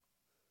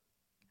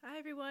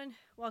everyone.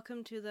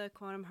 Welcome to the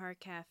Quantum Heart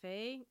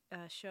Cafe,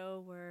 a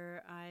show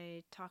where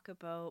I talk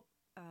about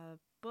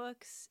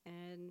books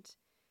and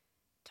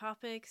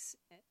topics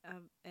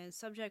and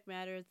subject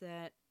matter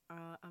that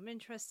I'm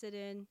interested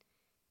in,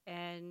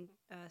 and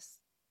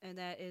and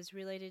that is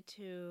related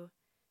to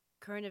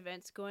current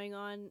events going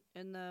on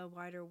in the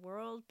wider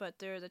world. But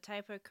they're the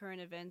type of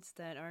current events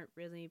that aren't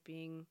really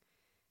being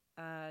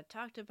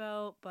talked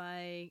about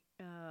by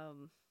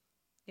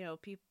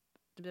people,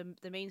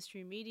 the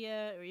mainstream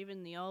media or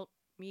even the alt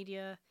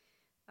media,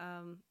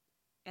 um,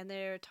 and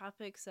they're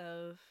topics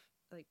of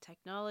like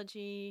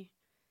technology,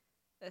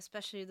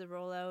 especially the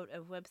rollout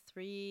of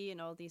Web3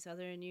 and all these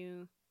other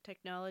new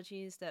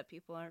technologies that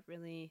people aren't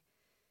really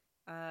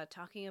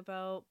talking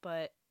about,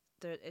 but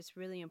it's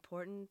really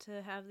important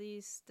to have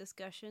these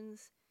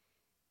discussions,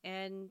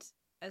 and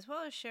as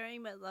well as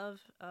sharing my love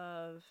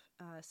of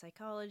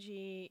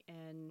psychology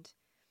and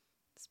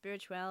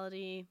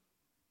spirituality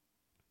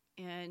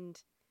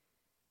and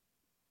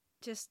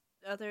just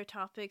other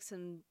topics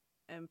and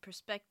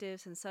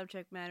perspectives and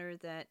subject matter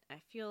that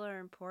I feel are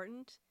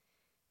important.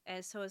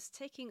 And so it's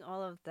taking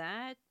all of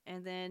that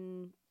and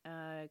then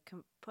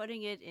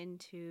putting it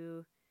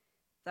into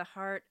the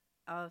heart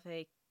of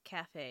a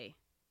cafe.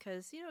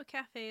 Because,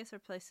 cafes are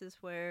places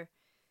where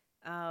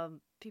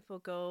people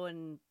go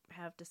and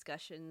have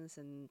discussions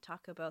and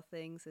talk about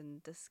things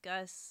and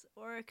discuss,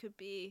 or it could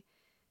be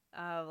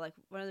like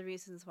one of the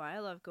reasons why I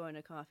love going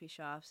to coffee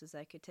shops is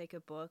I could take a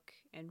book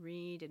and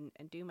read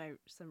and do my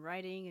some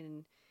writing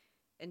and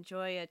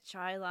enjoy a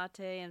chai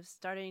latte. I'm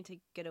starting to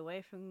get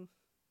away from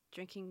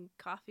drinking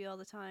coffee all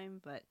the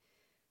time, but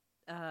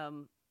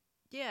um,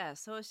 yeah.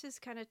 So it's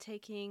just kind of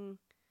taking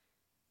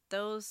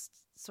those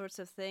sorts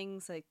of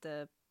things like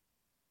the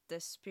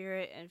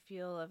spirit and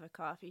feel of a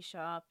coffee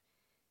shop,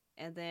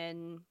 and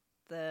then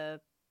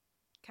the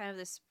kind of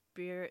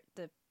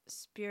the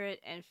spirit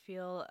and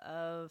feel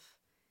of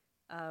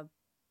uh,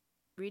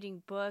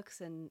 reading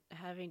books and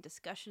having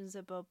discussions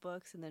about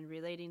books and then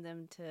relating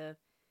them to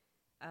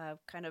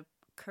kind of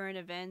current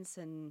events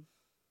and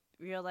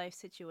real life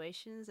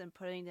situations and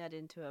putting that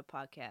into a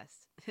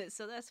podcast.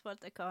 So that's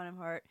what the Quantum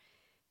Heart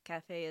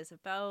Cafe is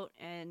about.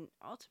 And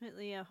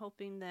ultimately, I'm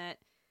hoping that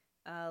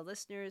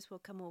listeners will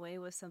come away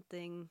with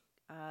something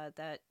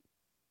that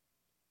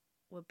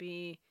will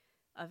be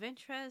of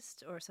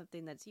interest or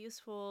something that's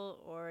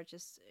useful or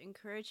just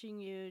encouraging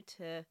you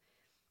to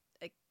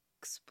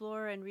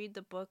explore and read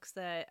the books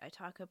that I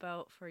talk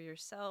about for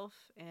yourself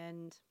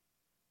and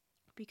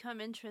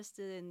become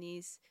interested in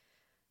these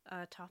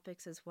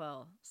topics as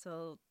well.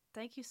 So,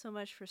 thank you so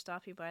much for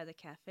stopping by the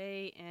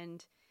cafe.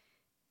 And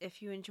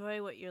if you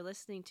enjoy what you're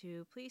listening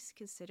to, please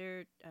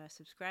consider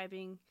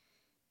subscribing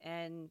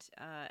and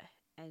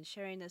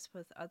sharing this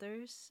with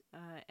others.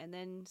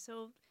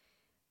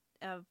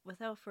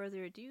 Without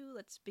further ado,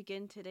 let's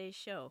begin today's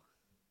show.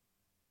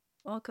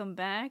 Welcome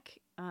back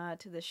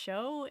to the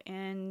show,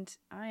 and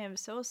I am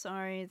so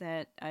sorry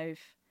that I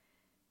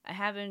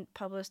haven't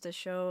published a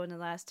show in the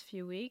last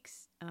few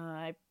weeks.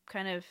 I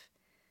kind of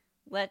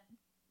let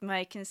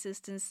my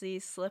consistency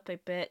slip a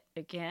bit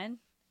again.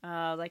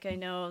 Like I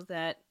know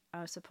that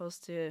I was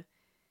supposed to,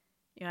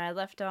 I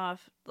left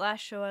off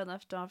last show. I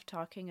left off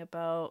talking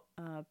about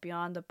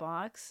Beyond the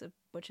Box,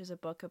 which is a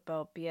book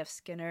about B.F.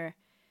 Skinner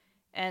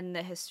and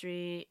the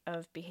history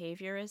of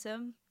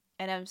behaviorism.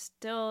 And it's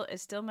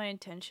still my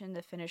intention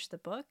to finish the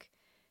book.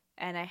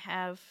 And I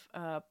have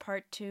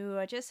part two.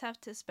 I just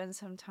have to spend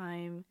some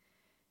time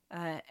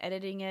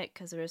editing it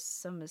because there's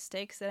some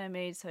mistakes that I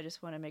made. So I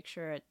just want to make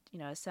sure it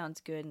sounds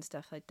good and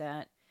stuff like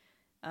that.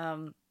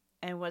 And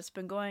what's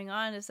been going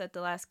on is that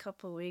the last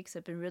couple of weeks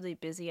I've been really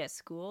busy at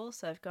school.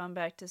 So I've gone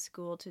back to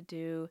school to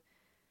do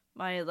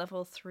my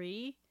level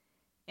 3.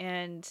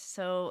 And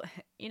so,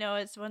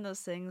 it's one of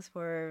those things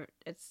where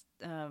it's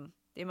the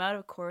amount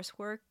of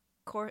coursework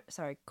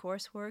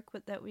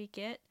that we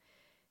get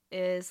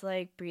is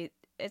like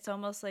it's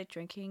almost like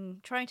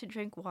trying to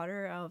drink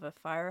water out of a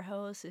fire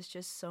hose is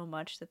just so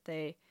much that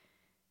they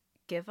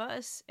give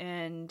us.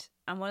 And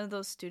I'm one of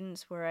those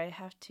students where I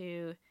have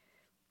to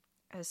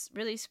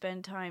really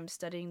spend time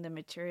studying the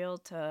material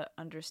to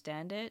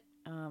understand it,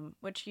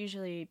 which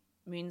usually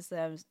means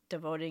that I'm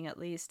devoting at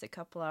least a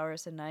couple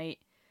hours a night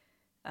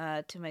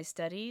to my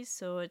studies.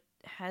 So it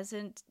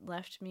hasn't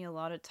left me a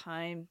lot of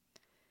time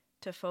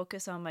to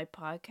focus on my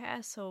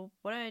podcast. So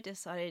what I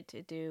decided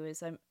to do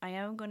is I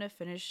am going to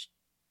finish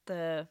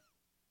the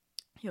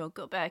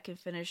go back and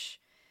finish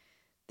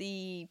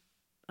the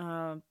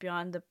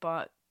Beyond the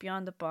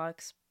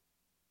Box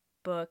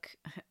book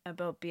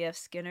about B.F.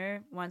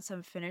 Skinner once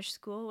I'm finished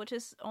school, which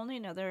is only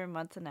another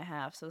month and a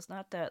half, so it's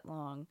not that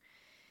long.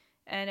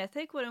 And I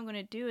think what I'm going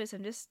to do is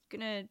I'm just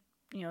going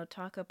to,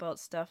 talk about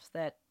stuff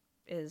that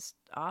is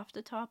off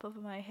the top of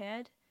my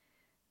head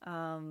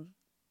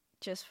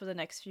just for the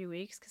next few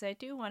weeks because I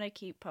do want to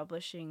keep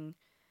publishing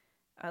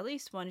at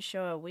least one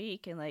show a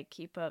week and like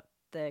keep up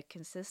the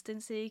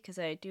consistency because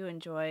I do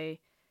enjoy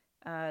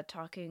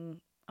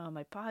talking on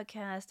my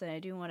podcast and I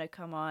do want to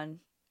come on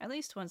at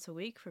least once a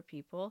week for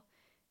people.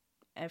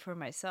 for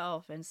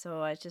myself. And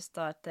so I just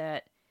thought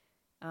that,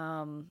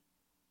 um,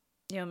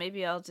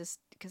 maybe I'll just,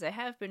 because I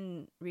have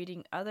been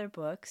reading other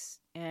books,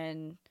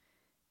 and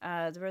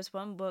there was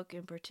one book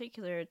in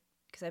particular,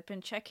 because I've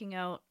been checking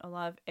out a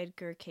lot of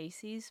Edgar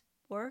Cayce's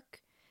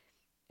work,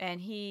 and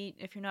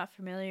if you're not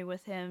familiar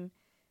with him,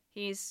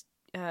 he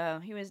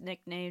was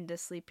nicknamed the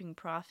Sleeping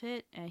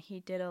Prophet, and he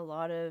did a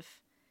lot of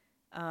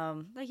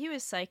he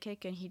was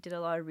psychic, and he did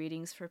a lot of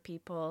readings for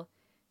people,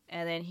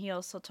 and then he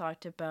also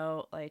talked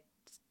about like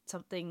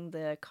something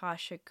the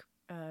Akashic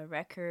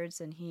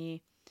records, and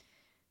he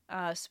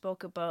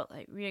spoke about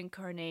like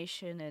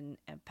reincarnation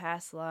and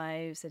past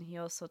lives, and he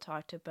also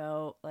talked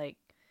about like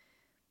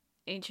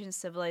ancient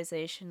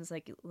civilizations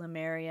like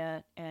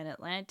Lemuria and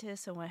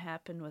Atlantis and what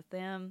happened with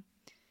them.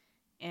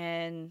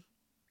 And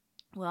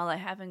while I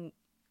haven't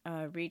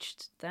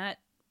reached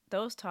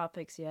those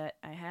topics yet,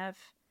 I have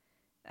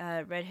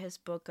read his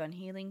book on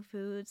healing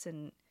foods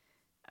and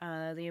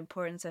the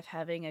importance of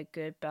having a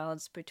good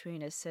balance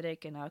between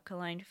acidic and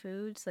alkaline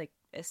foods. Like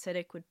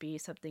acidic would be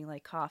something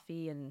like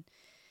coffee and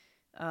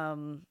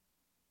um,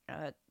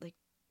 like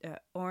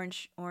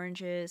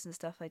oranges and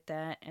stuff like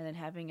that, and then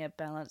having a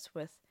balance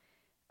with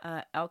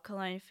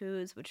alkaline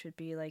foods, which would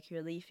be like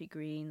your leafy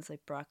greens,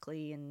 like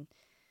broccoli and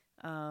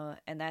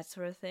that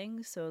sort of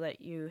thing, so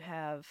that you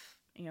have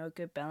a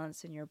good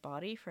balance in your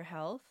body for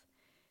health.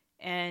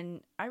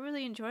 And I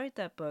really enjoyed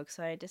that book,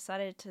 so I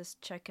decided to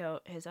check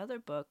out his other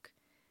book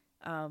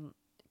um,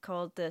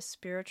 called The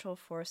Spiritual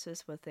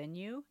Forces Within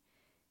You.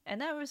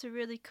 And that was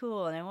really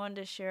cool, and I wanted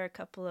to share a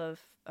couple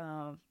of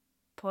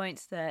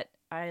points that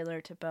I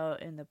learned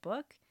about in the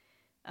book.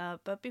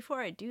 But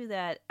before I do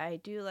that, I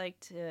do like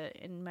to,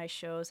 in my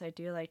shows, I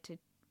do like to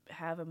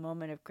have a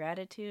moment of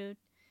gratitude.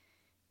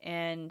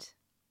 And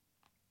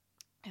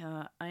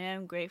I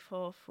am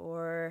grateful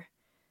for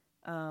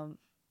um,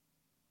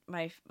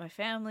 my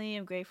family.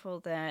 I'm grateful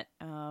that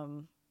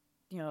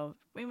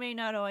we may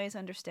not always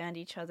understand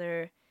each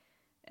other,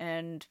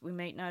 and we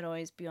may not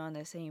always be on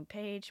the same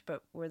page,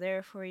 but we're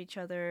there for each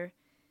other,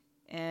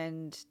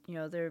 and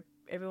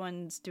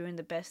everyone's doing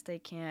the best they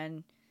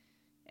can.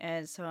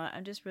 And so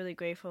I'm just really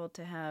grateful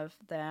to have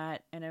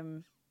that, and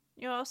I'm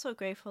also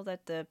grateful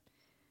that the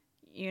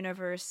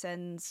universe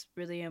sends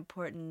really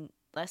important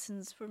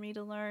lessons for me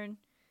to learn.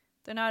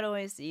 They're not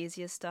always the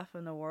easiest stuff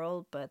in the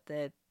world, but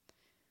that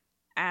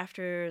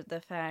after the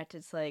fact,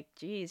 it's like,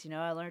 geez,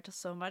 I learned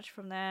so much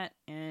from that,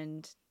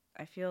 and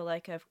I feel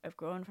like I've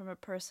grown from a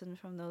person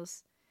from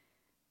those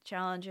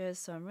challenges.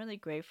 So I'm really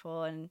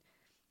grateful, and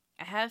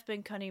I have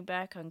been cutting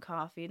back on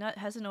coffee. Not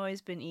hasn't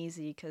always been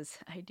easy because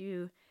I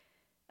do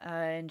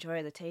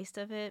enjoy the taste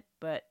of it,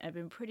 but I've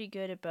been pretty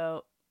good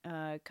about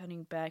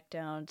cutting back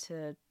down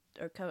to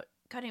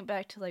cutting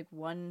back to like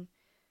one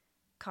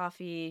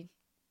coffee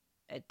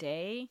a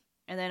day,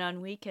 and then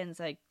on weekends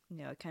I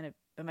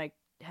might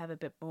have a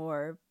bit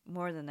more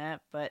than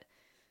that. But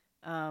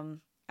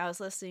I was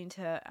listening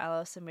to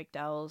Alison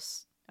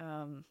McDowell's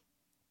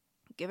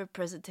give a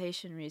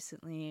presentation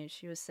recently, and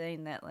she was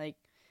saying that like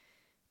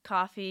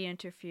coffee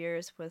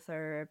interferes with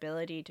our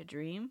ability to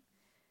dream.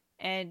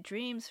 And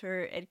dreams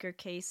for Edgar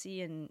Cayce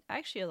and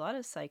actually a lot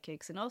of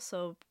psychics, and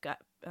also got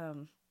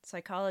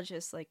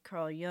psychologists like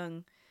Carl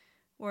Jung,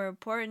 were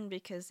important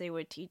because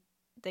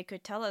they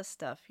could tell us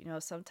stuff.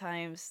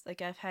 Sometimes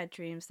like I've had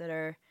dreams that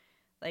are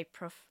like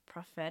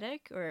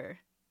prophetic or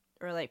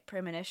like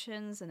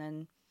premonitions, and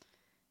then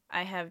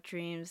I have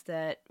dreams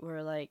that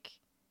were like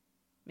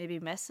maybe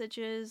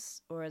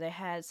messages, or they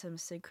had some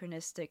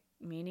synchronistic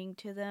meaning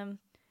to them.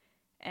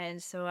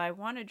 And so I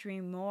want to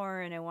dream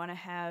more, and I want to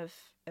have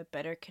a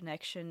better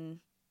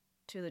connection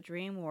to the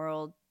dream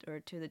world,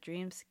 or to the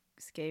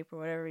dreamscape, or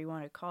whatever you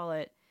want to call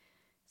it.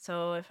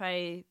 So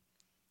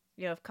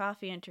if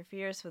coffee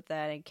interferes with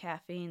that and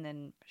caffeine,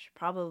 then I should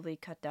probably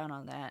cut down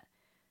on that.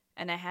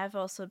 And I have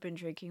also been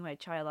drinking my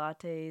chai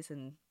lattes,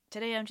 and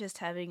today I'm just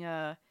having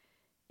a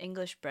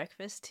English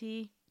breakfast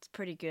tea. It's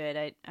pretty good.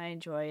 I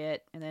enjoy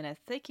it. And then I'm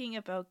thinking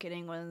about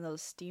getting one of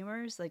those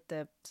steamers, like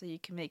so you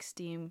can make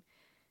steam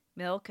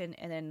milk and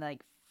then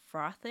like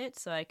froth it,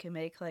 so I can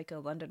make like a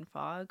London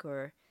fog,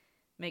 or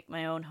make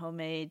my own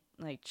homemade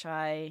like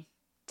chai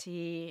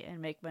tea,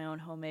 and make my own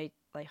homemade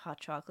like hot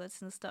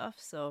chocolates and stuff.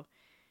 So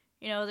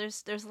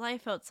there's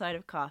life outside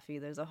of coffee.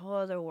 There's a whole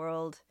other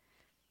world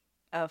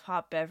of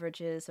hot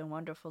beverages and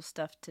wonderful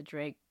stuff to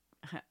drink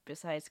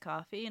besides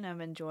coffee, and I'm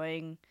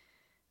enjoying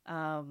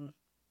um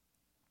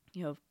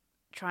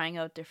trying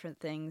out different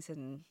things,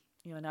 and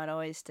not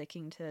always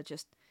sticking to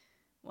just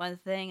one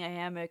thing. I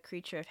am a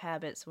creature of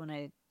habits. When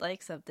I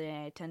like something,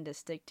 I tend to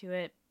stick to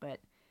it, but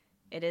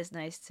it is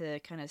nice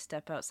to kind of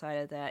step outside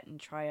of that and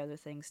try other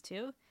things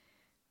too.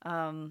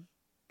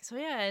 So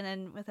yeah, and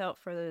then without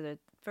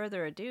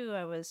further ado,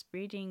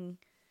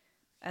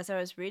 as I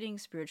was reading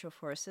Spiritual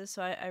Forces.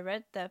 So I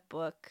read that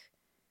book.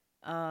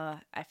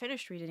 I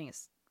finished reading it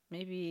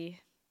maybe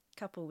a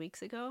couple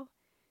weeks ago,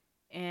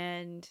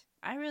 and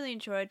I really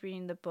enjoyed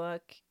reading the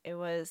book.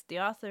 The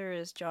author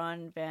is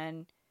John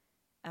Van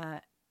uh,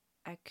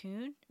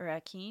 Akun or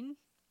Akeen.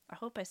 I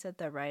hope I said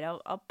that right.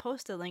 I'll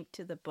post a link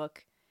to the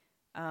book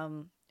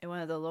in one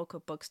of the local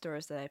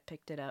bookstores that I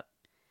picked it up,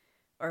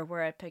 or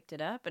where I picked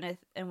it up.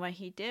 And what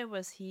he did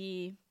was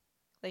he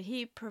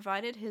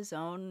provided his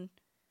own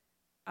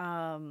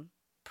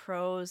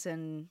prose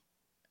and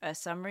a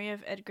summary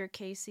of Edgar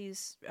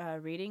Cayce's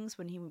readings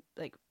when he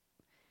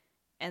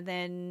and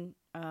then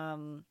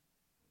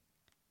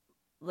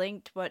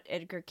linked what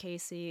Edgar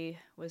Cayce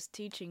was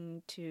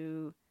teaching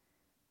to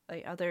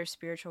like other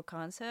spiritual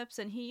concepts,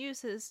 and he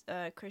uses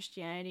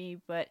Christianity,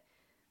 but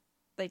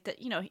like that,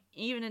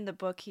 even in the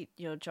book,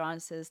 John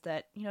says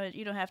that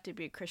you don't have to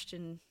be a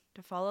Christian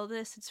to follow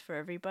this; it's for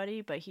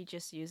everybody. But he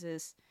just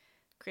uses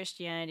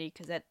Christianity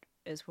because that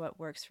is what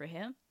works for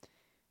him.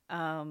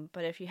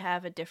 But if you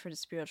have a different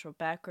spiritual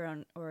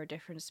background or a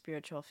different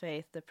spiritual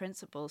faith, the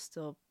principles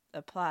still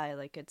apply.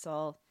 Like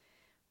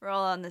we're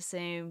all on the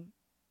same.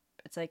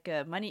 It's like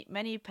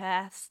many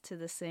paths to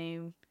the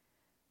same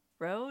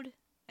road,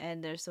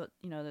 and there's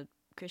the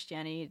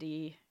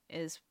Christianity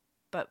is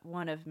but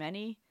one of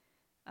many.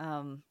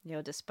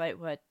 Despite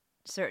what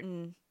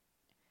certain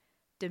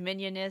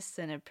dominionists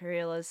and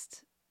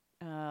imperialist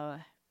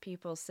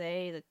people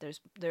say, that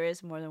there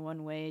is more than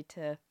one way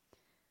to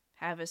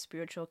have a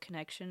spiritual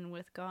connection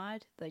with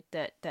God, like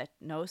that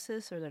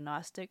gnosis or the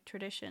Gnostic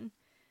tradition.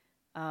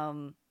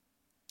 And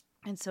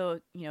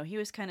so, he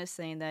was kind of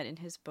saying that in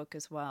his book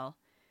as well.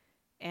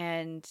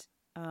 And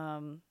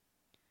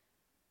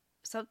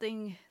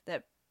something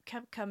that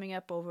kept coming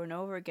up over and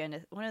over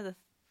again, one of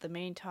the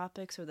main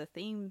topics or the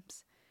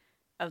themes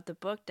of the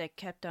book that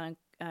kept on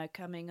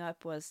coming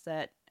up was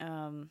that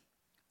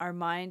our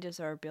mind is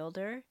our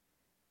builder.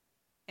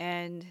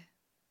 And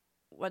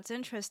what's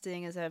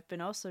interesting is I've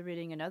been also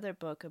reading another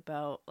book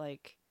about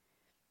like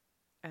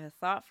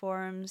thought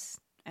forms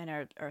and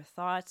our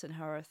thoughts, and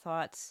how our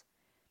thoughts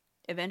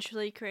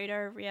eventually create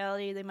our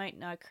reality. They might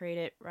not create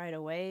it right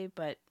away,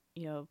 but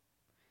when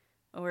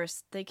we're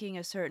thinking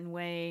a certain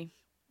way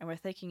and we're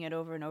thinking it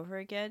over and over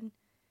again,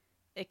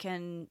 it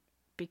can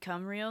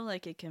become real.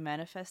 Like it can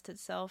manifest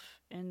itself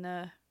in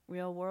the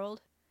real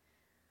world.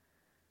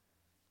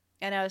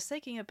 And I was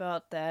thinking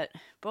about that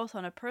both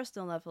on a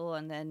personal level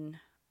and then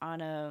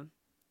on a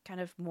kind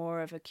of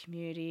more of a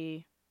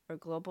community or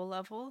global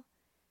level.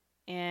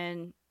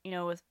 And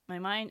with my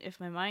mind, if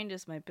my mind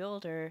is my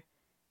builder,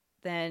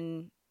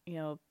 then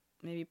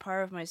maybe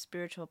part of my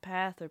spiritual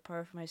path or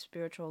part of my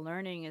spiritual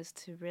learning is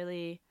to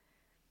really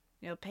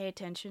pay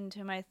attention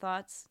to my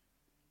thoughts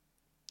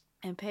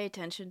and pay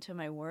attention to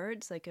my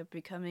words. Like, of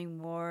becoming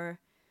more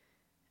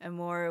and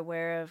more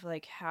aware of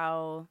like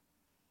how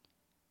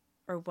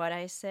or what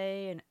I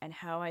say and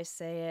how I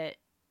say it,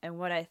 and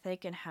what I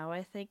think and how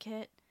I think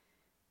it.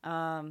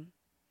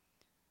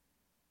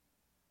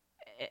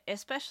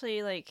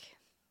 Especially like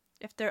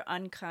if they're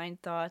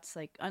unkind thoughts,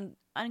 like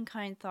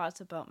unkind thoughts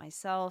about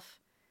myself,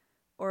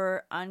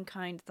 or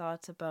unkind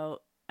thoughts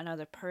about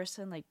another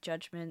person, like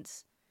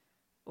judgments,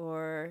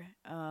 or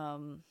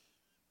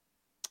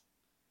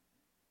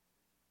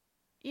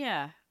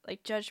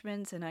like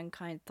judgments and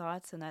unkind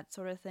thoughts and that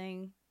sort of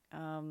thing.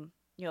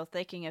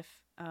 Thinking if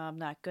I'm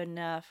not good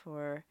enough,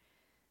 or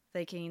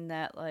thinking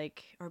that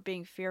or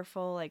being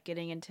fearful, like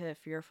getting into a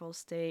fearful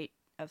state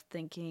of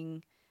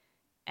thinking,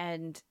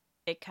 and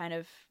it kind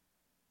of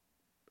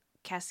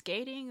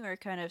cascading or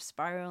kind of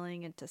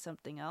spiraling into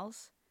something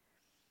else.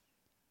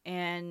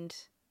 And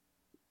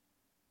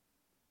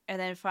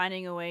then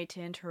finding a way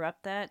to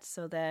interrupt that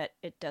so that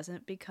it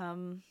doesn't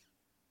become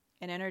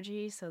an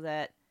energy, so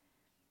that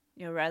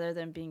rather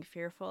than being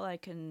fearful, I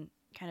can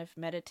kind of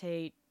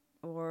meditate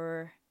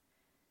or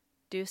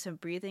do some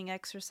breathing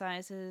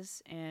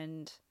exercises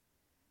and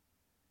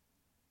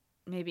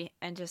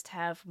just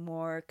have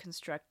more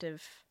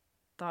constructive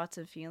thoughts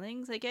and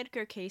feelings. Like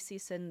Edgar Cayce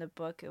said in the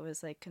book, it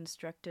was like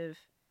constructive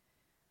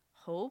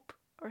hope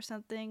or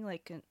something,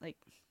 like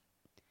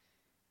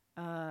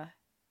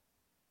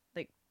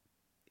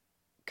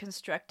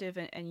constructive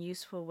and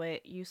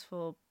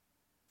useful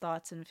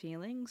thoughts and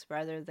feelings,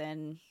 rather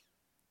than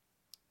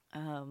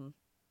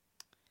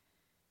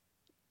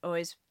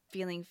always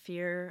feeling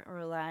fear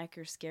or lack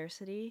or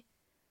scarcity.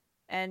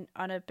 And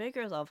on a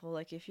bigger level,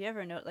 like if you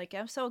ever know, like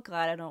I'm so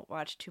glad I don't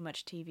watch too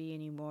much TV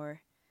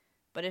anymore.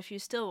 But if you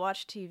still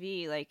watch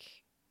TV, like,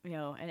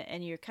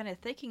 and you're kind of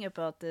thinking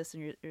about this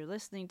and you're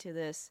listening to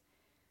this,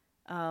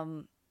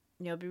 be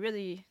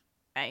really,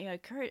 I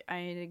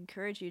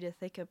encourage you to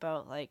think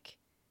about like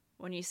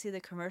when you see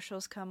the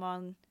commercials come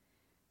on,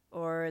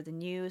 or the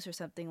news or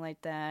something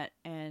like that.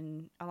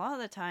 And a lot of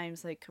the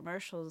times, like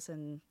commercials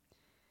and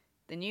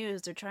the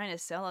news, they're trying to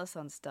sell us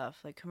on stuff.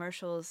 Like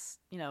commercials,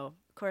 of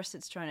course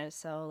it's trying to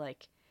sell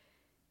like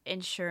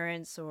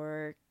insurance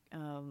or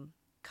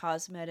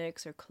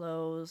cosmetics or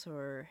clothes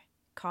or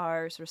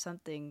cars or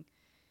something.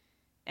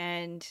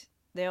 And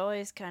they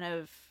always kind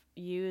of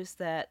use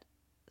that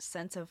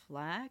sense of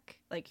lack,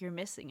 like you're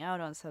missing out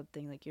on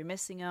something, like you're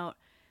missing out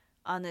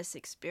on this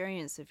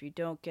experience if you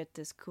don't get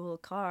this cool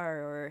car,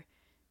 or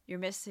you're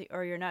missing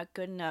or you're not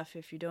good enough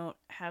if you don't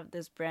have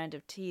this brand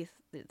of teeth.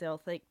 They'll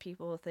think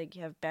people will think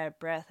you have bad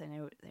breath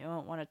and they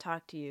won't want to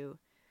talk to you.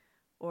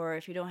 Or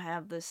if you don't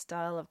have this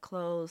style of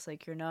clothes,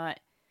 like you're not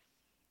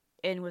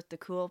in with the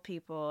cool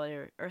people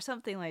or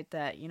something like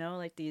that.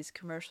 Like these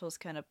commercials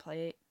kind of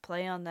play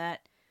on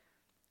that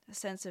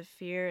sense of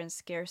fear and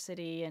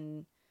scarcity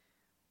and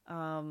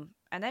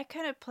that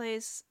kind of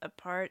plays a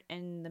part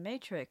in the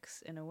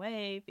Matrix in a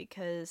way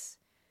because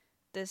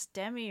this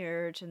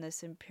demiurge and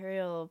this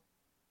imperial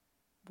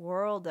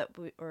world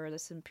or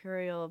this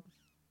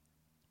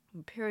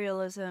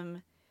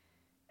imperialism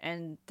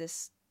and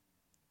this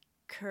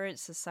current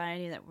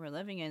society that we're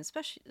living in,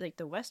 especially like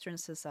the Western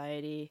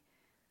society,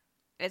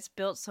 it's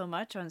built so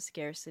much on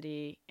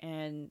scarcity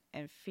and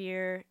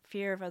fear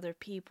of other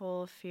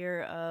people,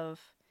 fear of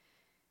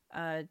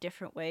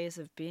different ways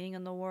of being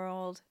in the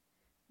world.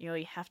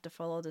 You have to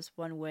follow this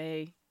one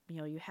way.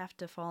 You have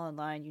to fall in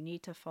line. You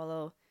need to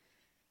follow,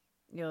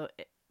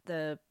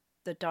 the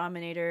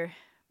dominator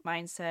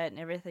mindset, and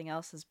everything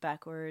else is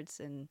backwards.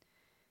 And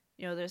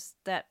there's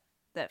that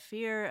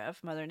fear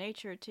of Mother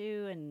Nature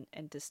too,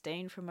 and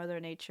disdain for Mother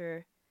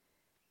Nature.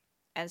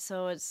 And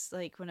so it's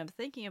like when I'm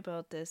thinking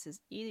about this,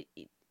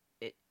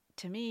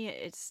 to me,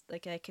 it's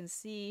like I can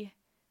see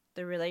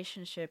the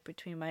relationship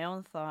between my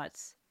own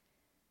thoughts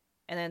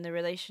and then the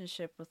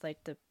relationship with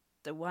like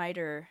the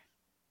wider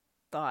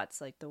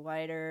thoughts, like the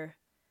wider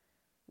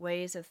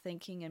ways of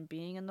thinking and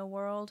being in the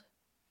world.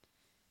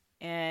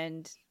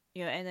 And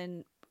and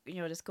then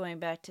just going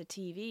back to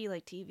TV,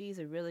 like TV is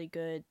a really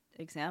good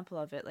example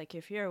of it. Like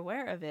if you're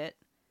aware of it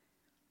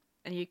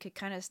and you could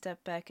kind of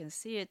step back and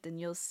see it, then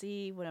you'll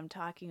see what I'm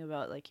talking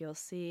about. Like you'll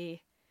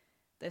see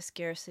the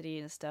scarcity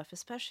and stuff,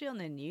 especially on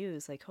the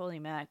news. Like holy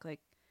mac,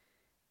 like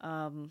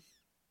I'm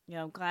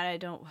glad I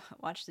don't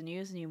watch the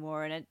news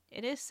anymore. And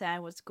it is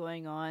sad what's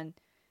going on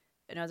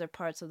in other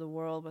parts of the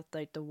world with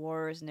like the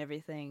wars and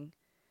everything.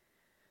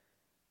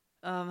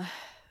 But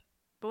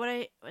what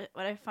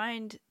I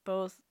find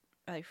both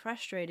like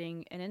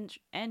frustrating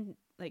and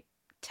like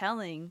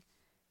telling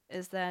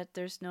is that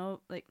there's no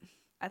like,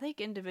 I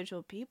think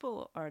individual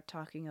people are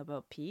talking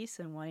about peace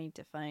and wanting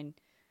to find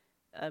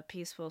a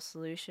peaceful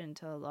solution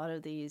to a lot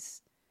of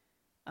these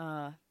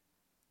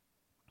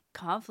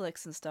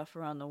conflicts and stuff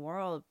around the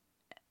world.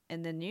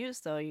 In the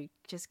news though, you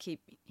just keep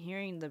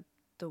hearing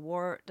the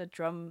war, the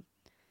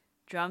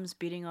drums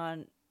beating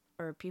on,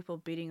 or people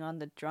beating on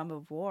the drum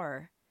of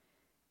war.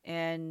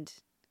 And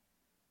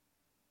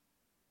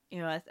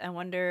I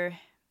wonder,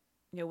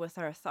 with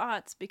our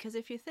thoughts, because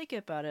if you think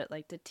about it,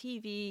 like the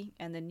TV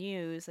and the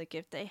news, like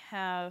if they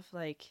have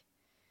like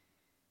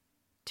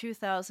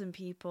 2,000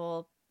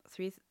 people,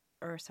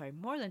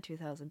 more than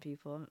 2,000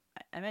 people,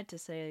 I meant to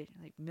say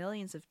like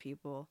millions of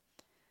people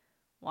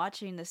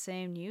watching the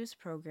same news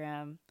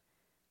program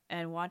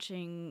and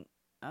watching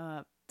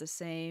the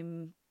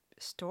same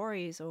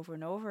stories over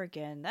and over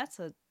again, that's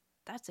a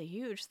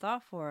huge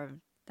thought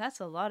form. That's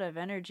a lot of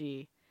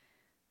energy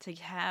to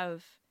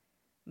have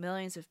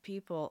millions of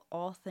people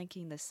all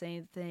thinking the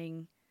same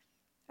thing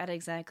at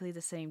exactly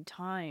the same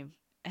time.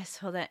 And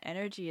so that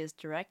energy is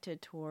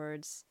directed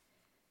towards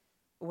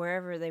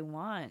wherever they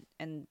want.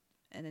 And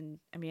then,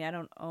 I mean, I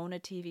don't own a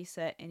TV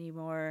set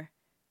anymore.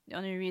 The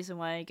only reason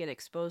why I get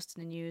exposed to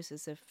the news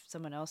is if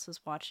someone else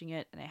is watching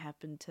it and I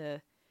happen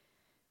to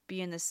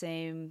be in the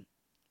same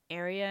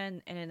area.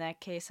 And in that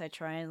case, I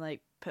try and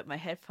like put my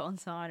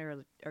headphones on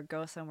or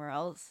go somewhere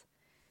else.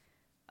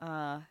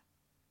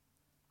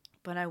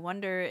 But I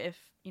wonder if,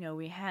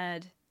 we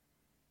had,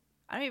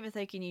 I don't even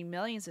think you need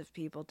millions of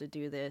people to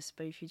do this,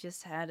 but if you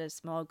just had a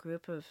small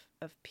group of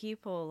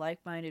people,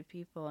 like-minded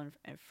people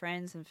and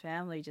friends and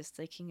family just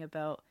thinking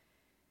about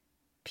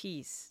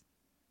peace,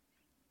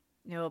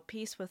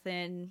 peace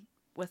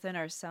within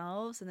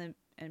ourselves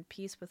and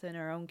peace within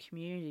our own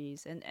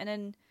communities and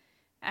then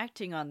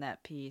acting on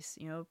that peace,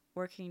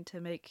 working to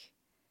make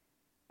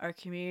our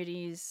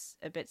communities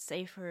a bit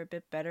safer, a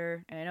bit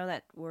better. And I know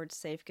that word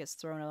safe gets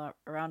thrown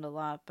around a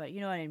lot, but you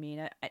know what I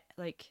mean? I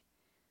like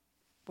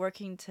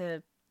working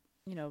to,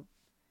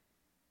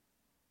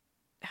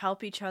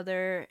 help each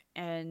other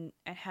and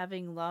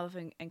having love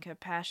and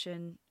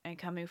compassion and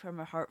coming from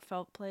a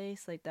heartfelt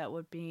place. Like that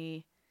would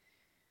be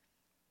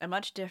a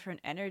much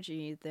different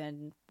energy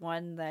than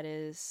one that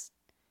is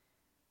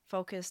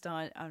focused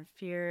on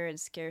fear and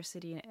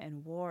scarcity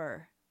and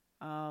war.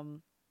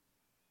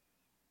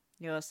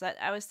 So that,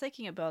 I was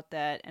thinking about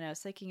that, and I was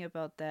thinking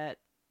about that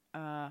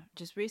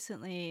just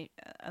recently,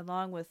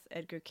 along with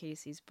Edgar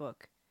Cayce's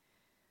book.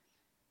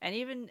 And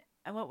even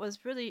what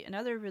was really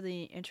another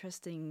really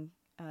interesting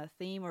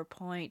theme or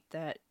point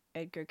that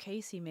Edgar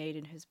Cayce made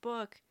in his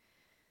book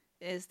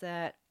is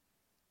that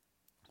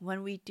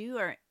when we do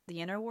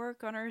the inner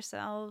work on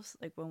ourselves,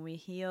 like when we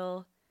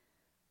heal,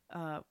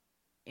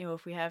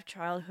 if we have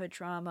childhood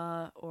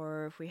trauma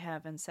or if we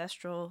have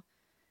ancestral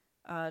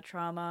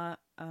trauma,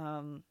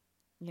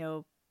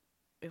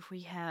 if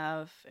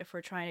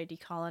we're trying to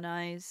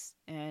decolonize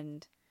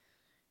and,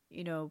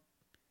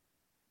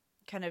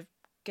 kind of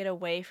get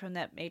away from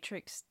that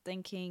matrix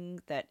thinking,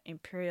 that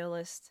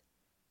imperialist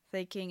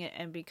thinking,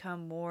 and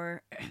become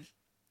more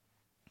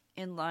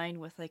in line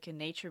with like a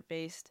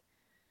nature-based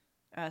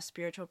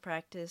spiritual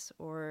practice,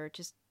 or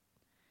just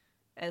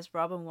as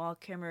Robin Wall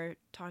Kimmerer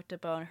talked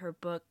about in her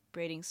book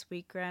Braiding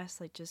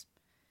Sweetgrass, like just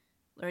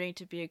learning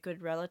to be a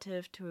good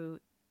relative to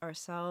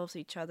ourselves,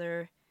 each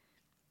other,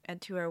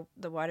 and to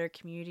the wider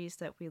communities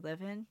that we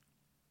live in,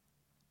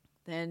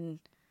 then,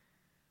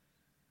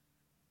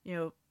 you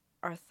know,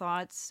 our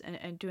thoughts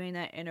and doing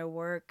that inner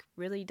work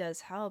really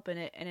does help. And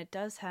it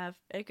does have,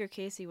 Edgar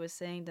Cayce was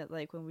saying that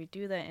like when we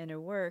do that inner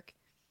work,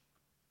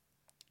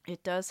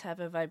 it does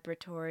have a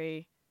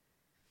vibratory,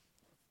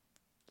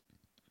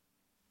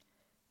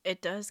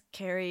 it does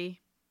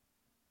carry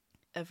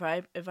a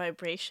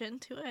vibration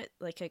to it,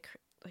 like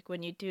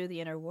when you do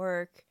the inner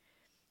work,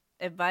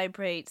 it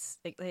vibrates,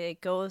 it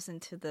goes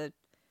into the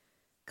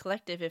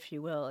collective, if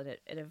you will, and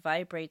it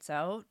vibrates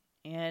out.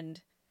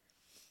 And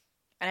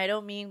I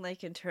don't mean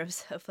like in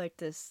terms of like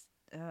this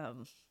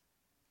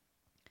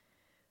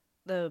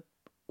the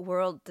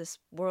world, this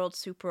world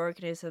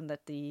superorganism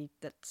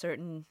that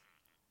certain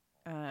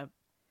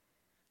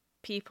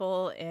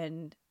people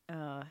and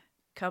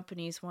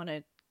companies want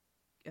to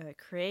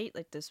create,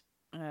 like this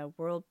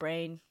world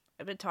brain.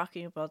 I've been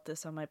talking about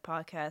this on my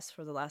podcast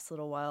for the last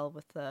little while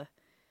with the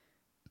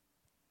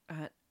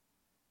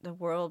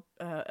world,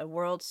 a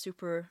world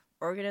super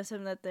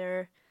organism that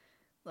they're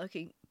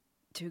looking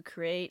to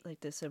create, like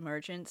this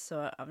emergence.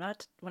 So I'm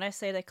not, when I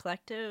say the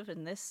collective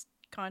in this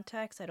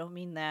context, I don't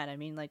mean that. I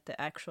mean like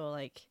the actual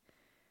like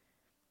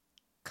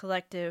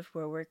collective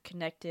where we're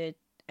connected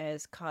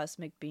as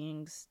cosmic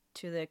beings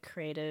to the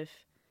creative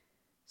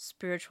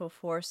spiritual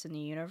force in the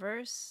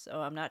universe.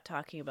 So I'm not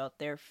talking about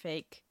their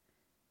fake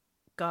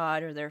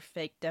god or their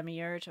fake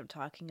demiurge. I'm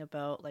talking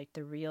about like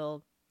the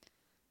real,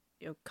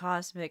 you know,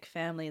 cosmic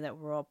family that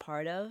we're all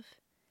part of.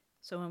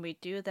 So when we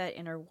do that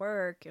inner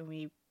work and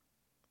we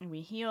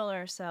heal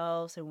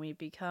ourselves and we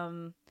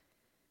become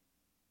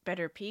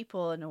better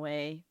people in a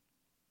way,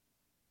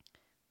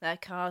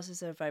 that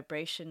causes a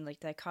vibration, like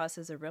that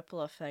causes a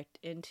ripple effect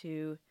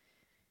into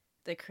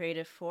the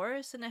creative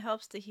force, and it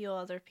helps to heal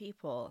other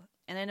people.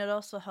 And then it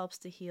also helps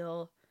to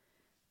heal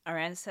our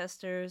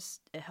ancestors.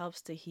 It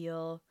helps to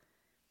heal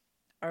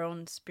our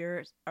own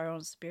spirits,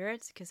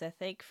 because I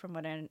think from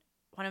what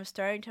I'm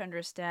starting to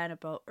understand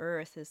about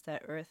Earth is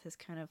that Earth is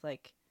kind of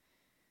like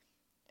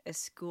a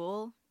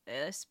school,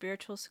 a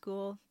spiritual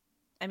school.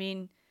 I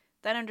mean,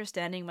 that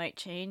understanding might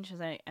change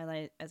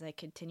as I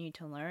continue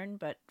to learn,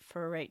 but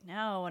for right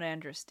now, what I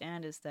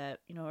understand is that,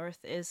 you know, Earth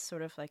is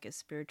sort of like a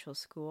spiritual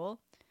school,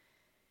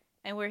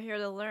 and we're here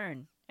to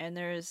learn. And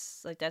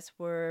there's like, that's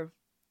where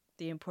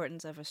the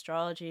importance of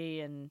astrology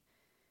and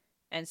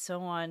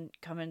so on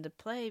come into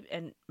play,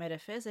 and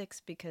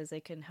metaphysics, because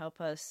they can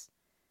help us,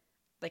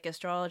 like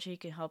astrology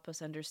can help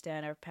us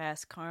understand our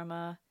past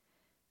karma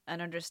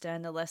and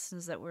understand the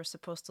lessons that we're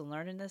supposed to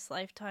learn in this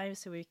lifetime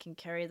so we can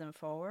carry them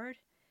forward.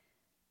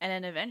 And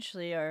then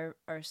eventually our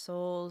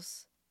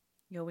souls,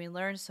 you know, we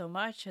learn so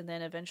much, and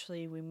then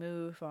eventually we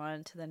move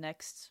on to the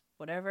next,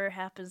 whatever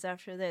happens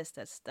after this.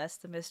 That's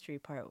the mystery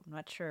part. I'm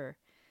not sure.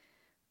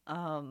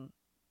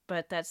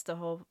 But that's the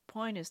whole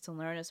point, is to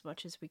learn as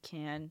much as we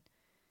can,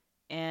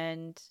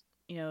 and,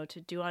 you know,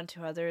 to do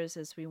unto others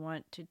as we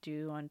want to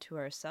do unto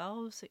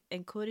ourselves,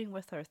 including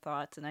with our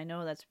thoughts. And I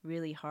know that's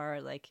really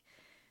hard. Like,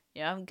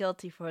 yeah, I'm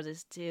guilty for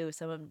this too.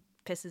 Someone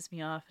pisses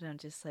me off and I'm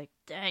just like,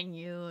 dang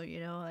you, you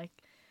know,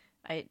 like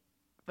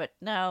but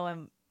now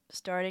I'm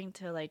starting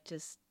to like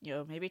just, you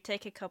know, maybe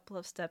take a couple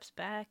of steps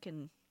back.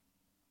 And,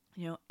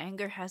 you know,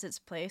 anger has its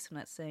place. I'm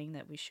not saying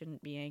that we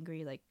shouldn't be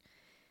angry. Like,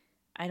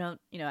 I don't,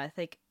 you know, I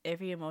think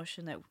every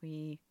emotion that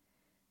we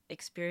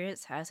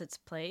experience has its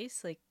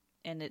place. Like,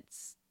 and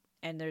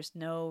there's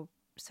no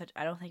such,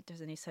 I don't think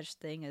there's any such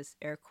thing as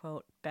air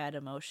quote bad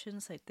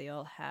emotions. Like, they're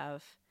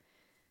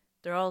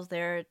all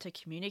there to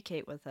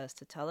communicate with us,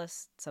 to tell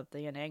us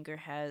something, and anger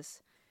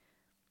has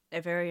a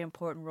very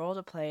important role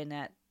to play in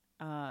that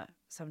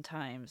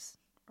sometimes,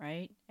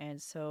 right? And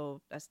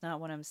so that's not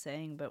what I'm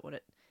saying, but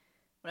what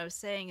I'm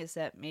saying is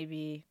that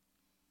maybe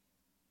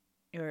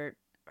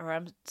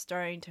I'm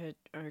starting to,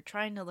 or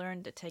trying to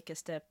learn to take a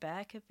step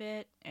back a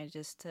bit and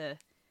just to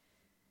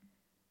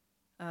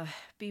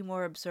be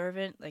more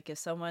observant. Like if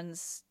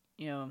someone's,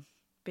 you know,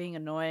 being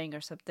annoying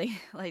or something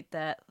like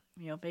that,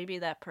 you know, maybe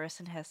that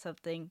person has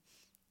something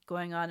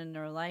going on in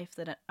their life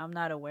that I'm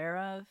not aware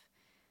of.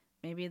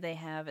 Maybe they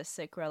have a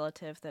sick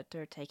relative that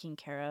they're taking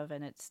care of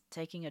and it's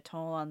taking a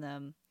toll on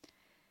them.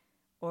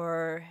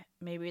 Or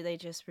maybe they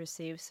just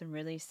received some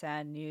really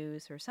sad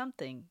news or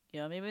something. You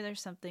know, maybe there's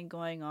something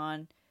going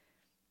on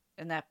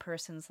in that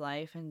person's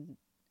life,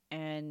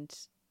 and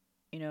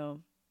you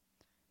know,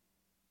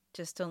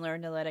 just to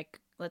learn to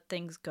let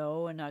things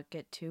go and not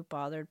get too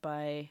bothered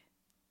by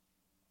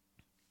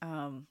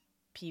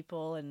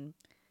people and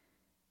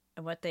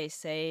what they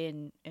say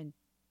and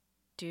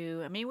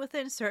do. I mean,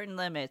 within certain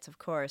limits, of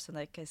course. And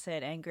like I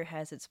said, anger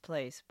has its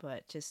place,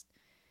 but just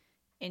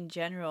in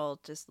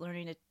general, just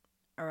learning to,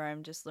 or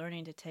I'm just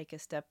learning to take a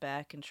step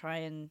back and try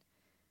and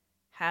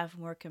have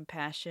more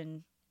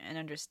compassion and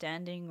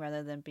understanding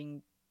rather than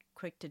being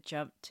quick to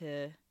jump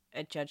to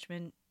a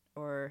judgment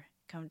or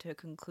come to a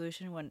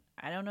conclusion when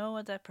I don't know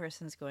what that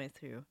person's going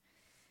through.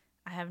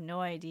 I have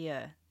no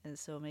idea. And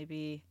so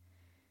maybe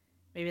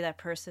that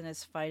person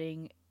is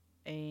fighting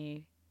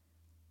a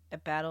a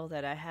battle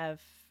that I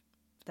have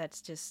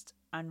that's just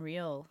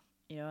unreal,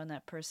 and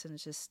that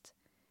person's just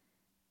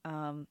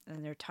and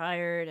they're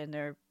tired and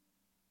they're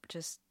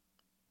just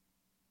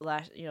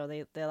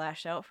they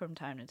lash out from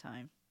time to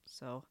time.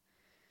 So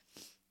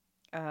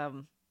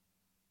um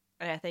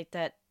and I think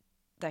that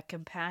that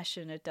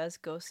compassion, it does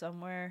go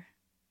somewhere,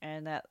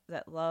 and that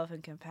love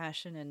and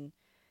compassion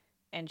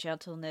and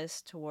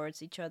gentleness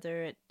towards each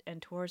other,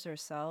 and towards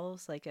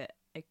ourselves, like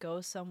it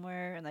goes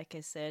somewhere. And like I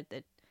said,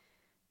 that,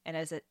 and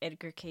as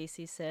Edgar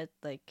Casey said,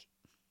 like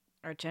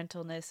our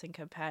gentleness and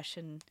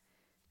compassion,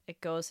 it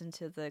goes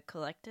into the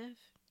collective,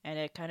 and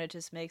it kind of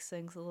just makes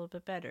things a little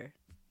bit better.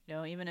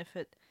 Even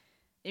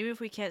if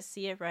we can't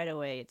see it right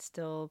away,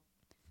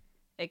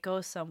 it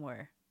goes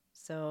somewhere.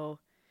 So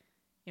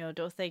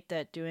don't think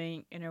that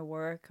doing inner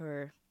work,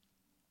 or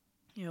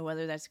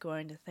whether that's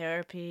going to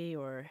therapy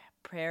or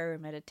prayer or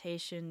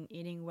meditation,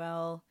 eating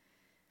well,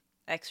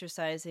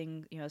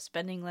 exercising,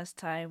 spending less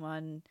time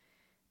on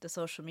the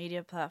social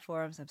media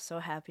platforms. I'm so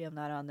happy I'm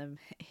not on them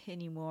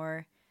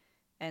anymore,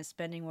 and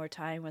spending more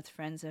time with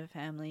friends and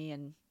family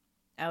and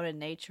out in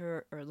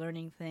nature or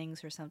learning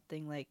things or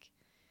something like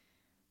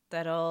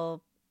that.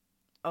 All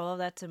of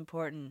that's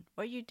important.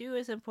 What you do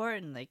is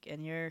important. Like,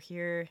 and you're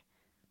here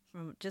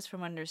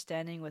from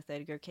understanding with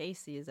Edgar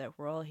Casey, is that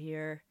we're all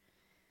here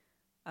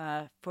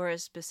for a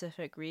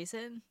specific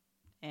reason.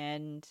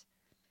 And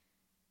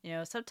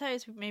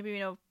sometimes maybe we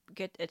don't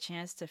get a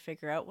chance to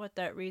figure out what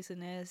that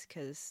reason is,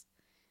 because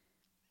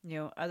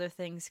other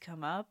things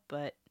come up.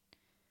 But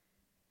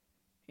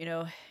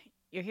you're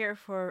here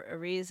for a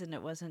reason.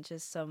 It wasn't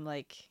just some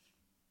like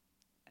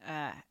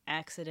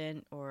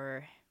accident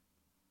or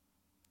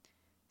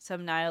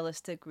some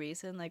nihilistic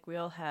reason. Like, we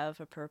all have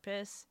a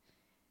purpose,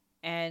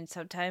 and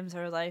sometimes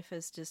our life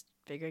is just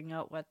figuring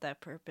out what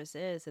that purpose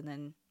is, and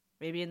then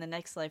maybe in the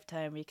next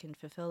lifetime we can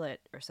fulfill it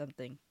or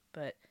something.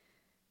 But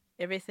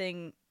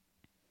everything,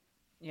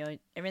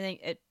 everything,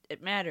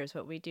 it matters.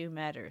 What we do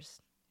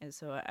matters. And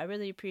so I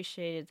really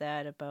appreciated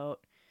that about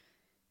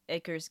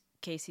Edgar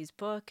Casey's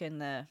book,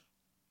 and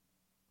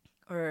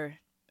or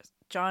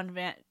John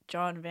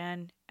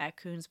Van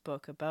Ackhoon's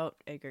book about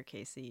Edgar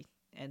Casey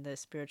and the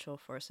spiritual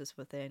forces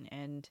within.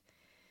 And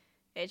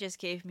it just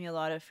gave me a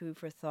lot of food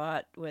for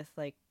thought with,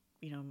 like,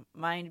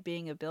 mind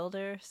being a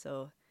builder.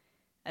 So,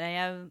 and I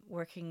am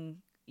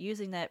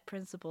using that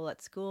principle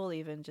at school,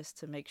 even just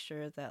to make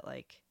sure that,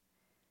 like,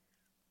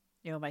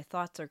 my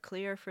thoughts are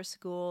clear for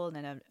school, and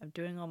then I'm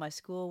doing all my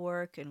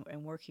schoolwork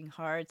and working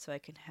hard so I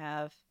can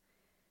have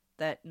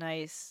that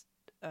nice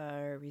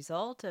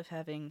result of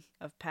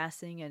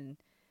passing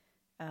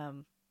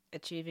and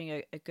achieving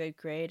a good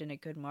grade and a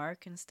good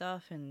mark and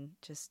stuff, and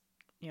just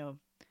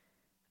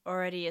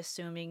already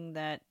assuming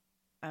that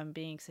I'm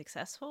being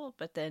successful.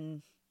 But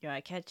then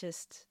I can't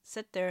just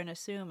sit there and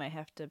assume. I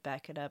have to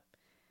back it up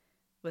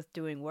with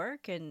doing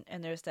work. And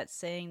there's that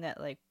saying that,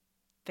 like,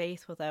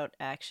 faith without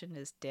action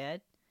is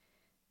dead.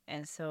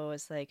 And so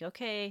it's like,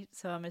 okay,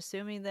 so I'm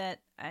assuming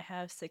that I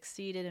have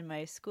succeeded in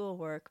my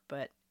schoolwork,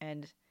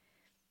 and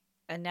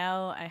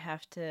now I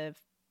have to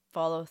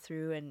follow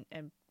through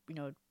and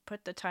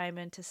put the time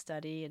in to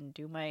study and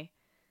do my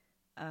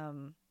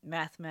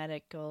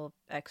mathematical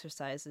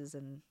exercises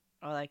and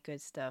all that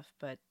good stuff.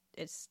 But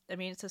it's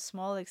a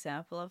small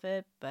example of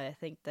it, but I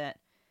think that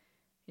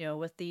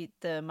with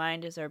the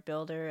mind as our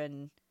builder,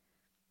 and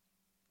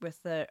with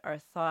our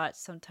thoughts,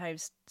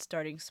 sometimes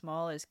starting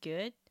small is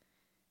good.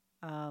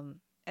 And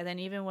then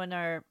even when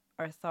our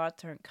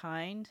thoughts aren't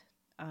kind,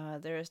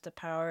 there is the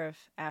power of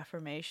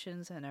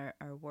affirmations and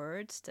our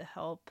words to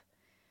help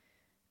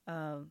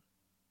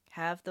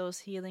have those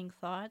healing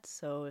thoughts.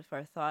 So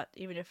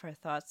even if our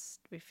thoughts,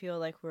 we feel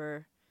like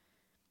our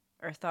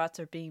thoughts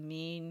are being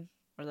mean,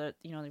 or that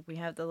we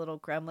have the little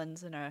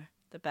gremlins in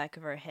the back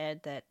of our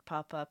head that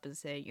pop up and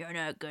say, "You're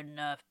not good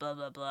enough," blah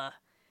blah blah.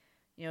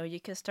 You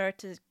can start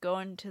to go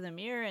into the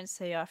mirror and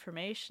say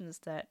affirmations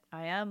that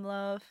I am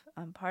love.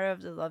 I'm part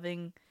of the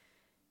loving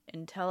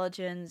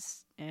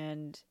intelligence,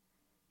 and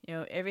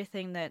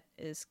everything that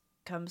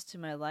comes to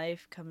my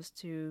life comes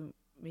to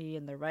me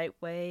in the right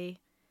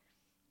way,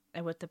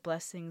 and with the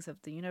blessings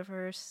of the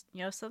universe.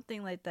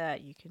 Something like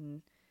that. You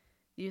can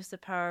use the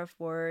power of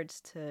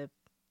words to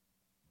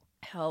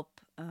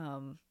help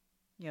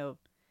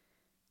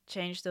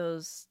change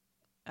those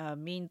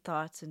mean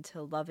thoughts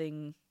into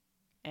loving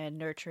and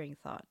nurturing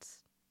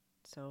thoughts.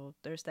 So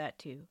there's that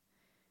too.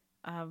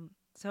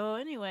 So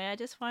anyway, I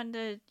just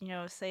wanted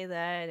to say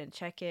that and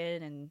check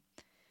in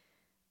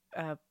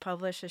and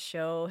publish a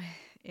show,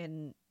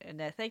 and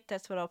I think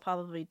that's what I'll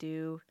probably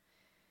do,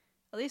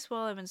 at least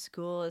while I'm in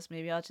school, is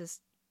maybe I'll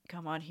just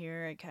come on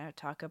here and kind of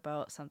talk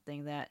about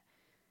something that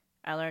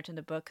I learned in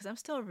the book, because I'm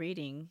still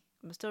reading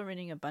I'm still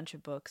reading a bunch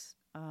of books.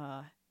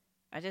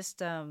 I just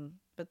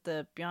but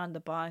the beyond the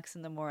box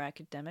and the more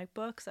academic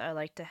books, I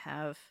like to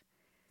have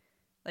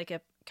like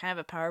a kind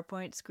of a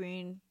PowerPoint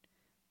screen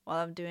while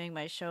I'm doing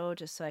my show,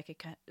 just so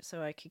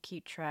I could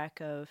keep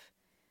track of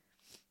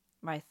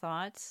my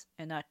thoughts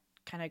and not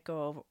kind of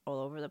go all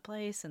over the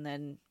place. And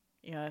then,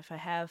 if I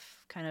have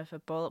kind of a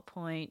bullet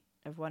point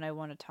of what I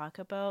want to talk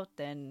about,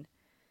 then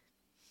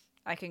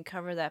I can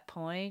cover that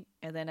point,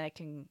 and then I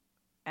can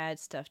add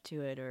stuff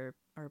to it, or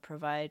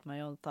provide my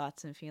own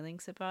thoughts and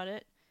feelings about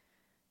it.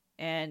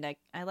 And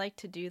I like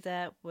to do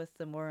that with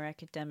the more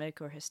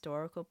academic or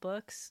historical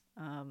books.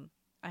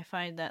 I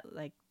find that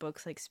like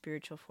books like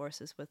Spiritual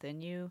Forces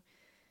Within You,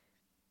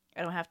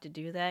 I don't have to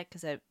do that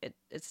because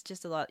it's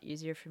just a lot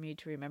easier for me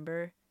to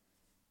remember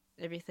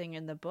everything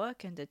in the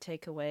book and to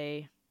take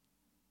away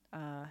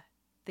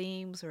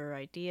themes or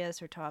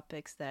ideas or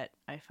topics that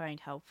I find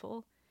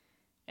helpful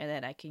and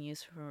that I can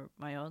use for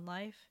my own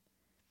life.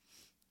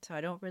 So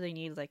I don't really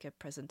need like a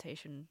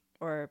presentation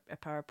or a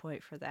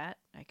PowerPoint for that.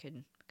 I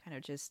can kind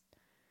of just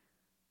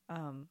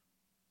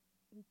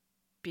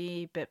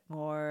be a bit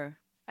more,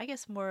 I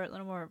guess a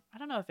little more, I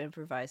don't know if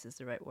improvise is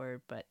the right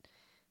word, but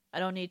I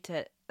don't need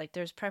to, like,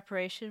 there's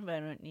preparation, but I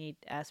don't need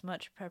as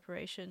much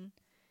preparation.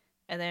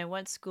 And then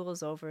once school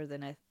is over,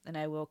 then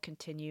I will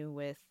continue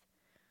with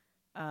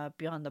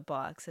Beyond the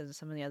Box and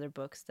some of the other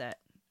books that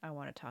I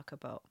want to talk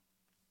about.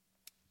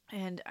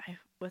 And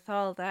with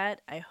all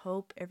that, I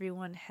hope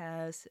everyone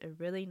has a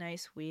really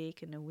nice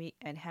week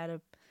and had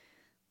a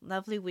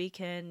lovely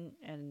weekend,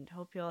 and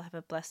hope you all have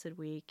a blessed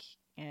week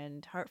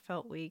and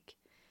heartfelt week.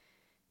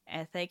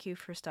 And thank you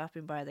for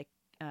stopping by the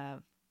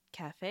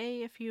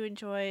cafe. If you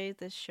enjoy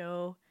this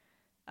show,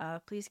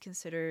 please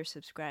consider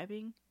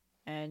subscribing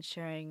and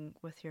sharing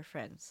with your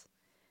friends.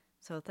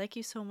 So thank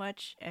you so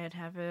much, and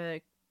have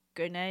a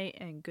good night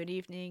and good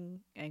evening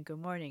and good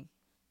morning.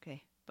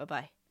 Okay,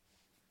 bye-bye.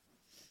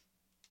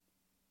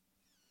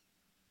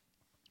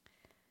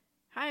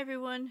 Hi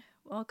everyone,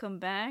 welcome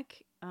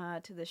back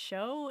to the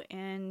show,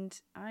 and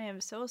I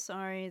am so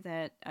sorry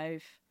that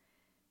I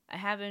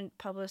haven't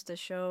published a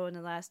show in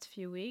the last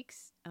few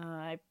weeks.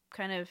 I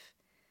kind of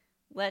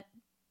let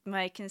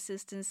my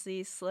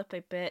consistency slip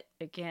a bit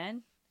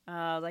again.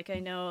 Like, I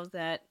know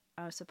that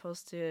I was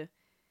supposed to,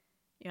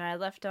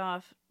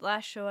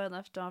 last show I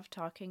left off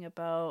talking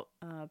about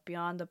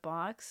Beyond the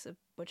Box,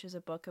 which is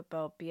a book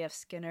about B.F.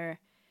 Skinner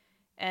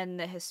and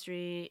the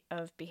history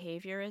of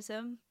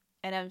behaviorism.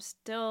 And it's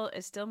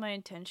still my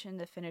intention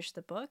to finish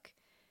the book.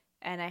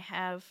 And I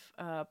have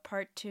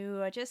part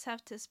 2. I just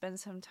have to spend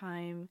some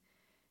time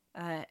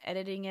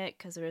editing it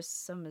because there's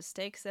some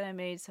mistakes that I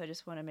made, so I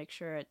just want to make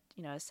sure it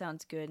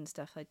sounds good and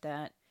stuff like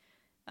that.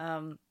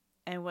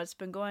 And what's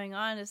been going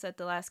on is that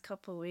the last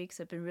couple of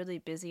weeks I've been really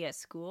busy at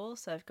school,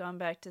 so I've gone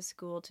back to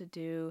school to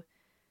do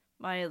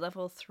my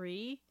level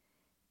 3,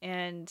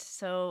 and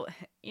so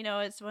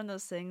it's one of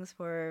those things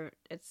where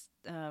it's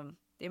the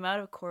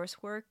amount of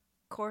coursework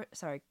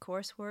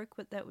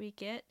that we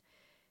get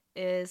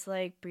is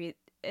like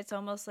it's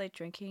almost like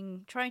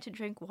trying to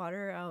drink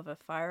water out of a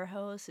fire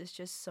hose. Is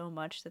just so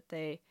much that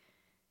they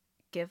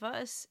give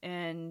us,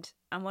 and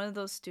I'm one of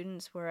those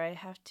students where I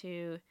have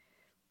to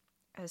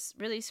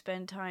really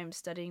spend time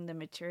studying the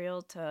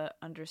material to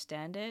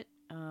understand it,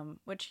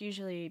 which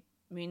usually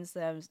means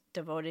that I'm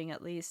devoting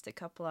at least a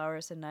couple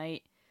hours a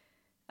night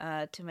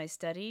to my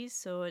studies,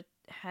 so it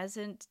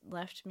hasn't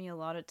left me a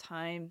lot of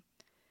time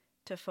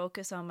to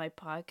focus on my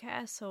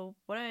podcast. So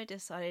what I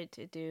decided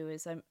to do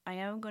is I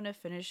am going to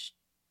finish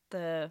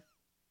go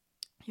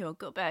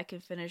back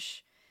and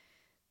finish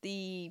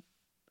the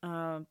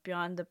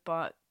Beyond the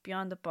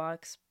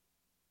Box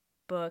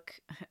book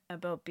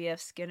about B.F.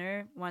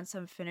 Skinner once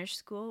I'm finished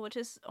school, which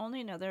is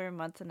only another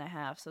month and a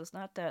half, so it's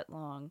not that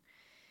long.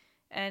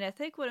 And I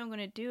think what I'm going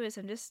to do is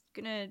I'm just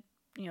going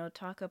to,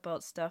 talk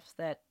about stuff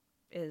that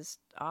is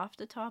off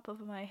the top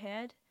of my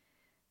head,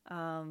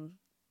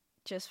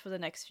 just for the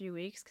next few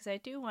weeks, because I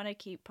do want to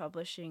keep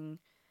publishing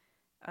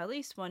at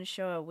least one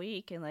show a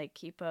week and like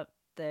keep up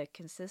the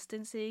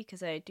consistency,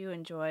 because I do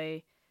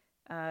enjoy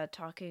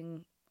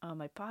talking on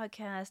my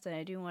podcast, and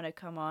I do want to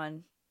come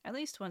on at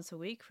least once a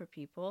week for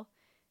people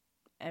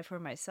and for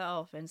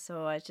myself. And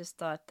so I just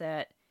thought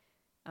that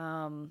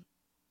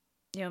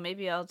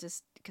maybe I'll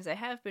just, because I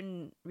have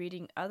been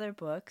reading other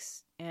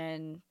books,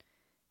 and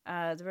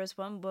there was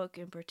one book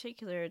in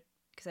particular,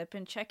 because I've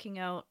been checking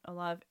out a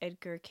lot of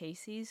Edgar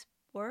Cayce's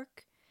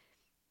work,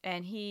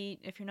 and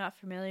if you're not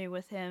familiar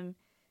with him,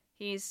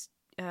 he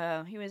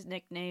was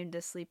nicknamed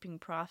the Sleeping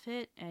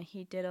Prophet, and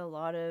he did a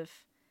lot of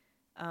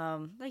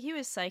he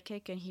was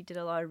psychic, and he did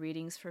a lot of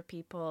readings for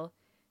people.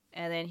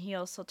 And then he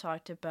also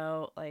talked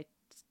about like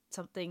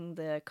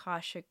the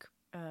Akashic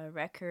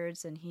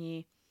records, and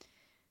he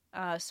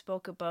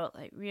spoke about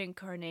like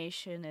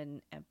reincarnation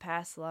and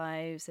past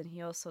lives, and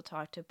he also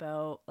talked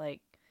about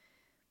like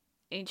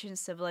ancient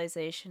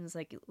civilizations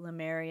like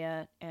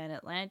Lemuria and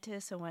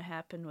Atlantis and what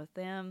happened with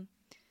them.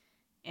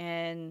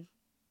 And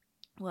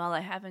while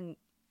I haven't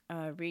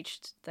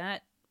reached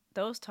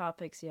those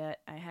topics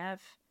yet, I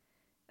have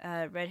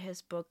read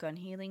his book on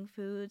healing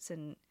foods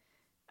and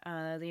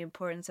the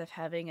importance of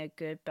having a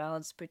good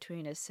balance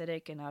between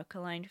acidic and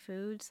alkaline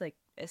foods. Like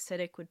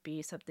acidic would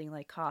be something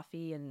like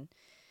coffee and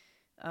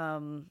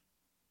um,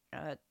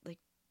 like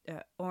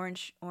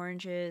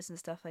oranges and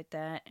stuff like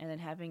that, and then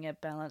having a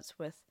balance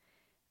with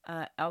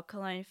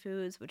alkaline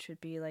foods, which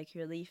would be like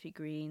your leafy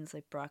greens,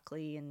 like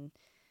broccoli and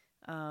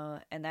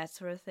that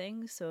sort of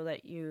thing, so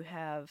that you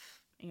have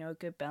a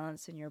good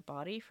balance in your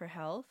body for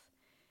health.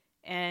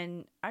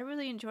 And I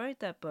really enjoyed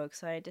that book,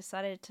 so I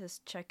decided to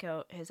check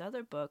out his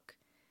other book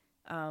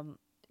um,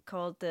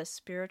 called The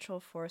Spiritual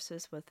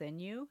Forces Within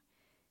You.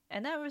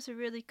 And that was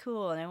really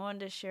cool, and I wanted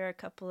to share a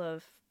couple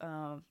of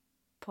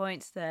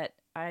points that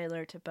I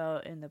learned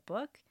about in the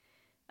book.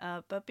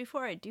 But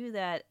before I do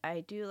that,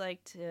 I do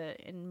like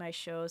to, in my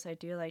shows, I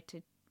do like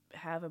to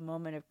have a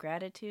moment of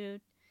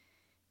gratitude.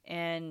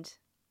 And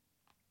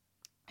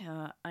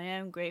I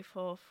am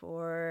grateful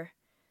for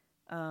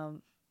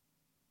um,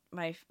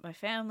 my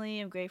family.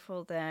 I'm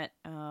grateful that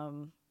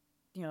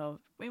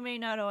we may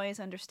not always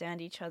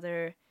understand each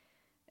other,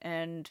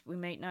 and we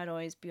may not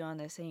always be on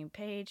the same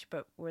page,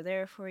 but we're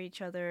there for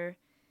each other,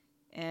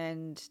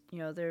 and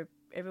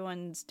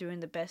everyone's doing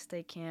the best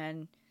they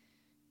can,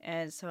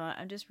 and so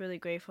I'm just really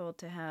grateful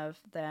to have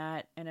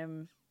that, and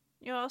I'm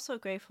also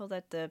grateful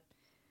that the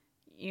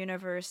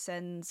universe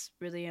sends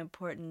really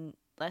important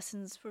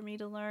lessons for me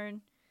to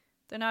learn.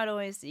 They're not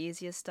always the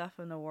easiest stuff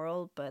in the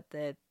world, but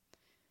that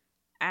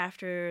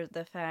after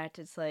the fact,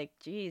 it's like,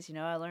 geez,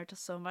 I learned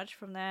so much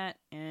from that,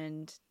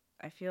 and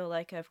I feel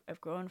like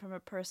I've grown from a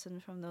person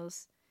from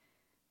those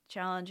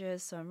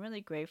challenges. So I'm really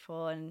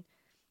grateful, and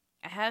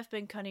I have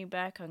been cutting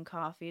back on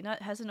coffee.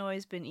 Not hasn't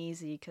always been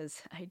easy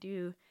because I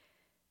do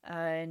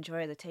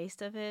enjoy the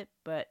taste of it,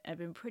 but I've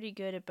been pretty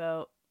good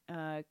about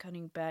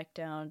cutting back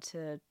down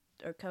to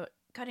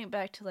cutting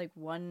back to like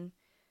one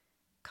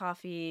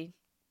coffee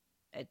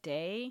a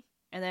day,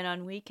 and then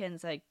on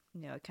weekends I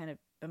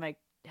might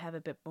have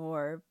a bit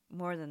more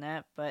than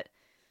that, but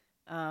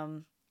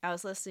I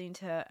was listening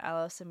to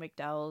Alison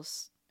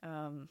McDowell's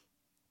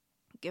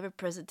give a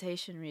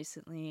presentation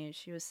recently, and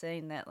she was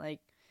saying that like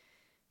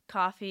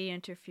coffee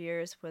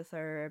interferes with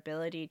our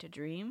ability to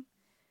dream,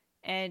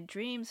 and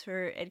dreams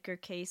for Edgar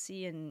Cayce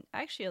and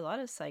actually a lot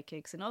of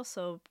psychics and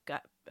also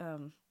got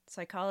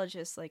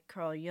psychologists like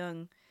Carl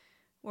Jung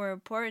were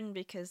important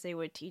because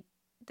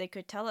they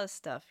could tell us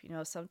stuff.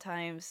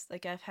 Sometimes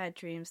like I've had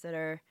dreams that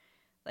are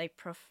like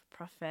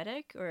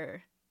prophetic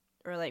or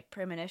like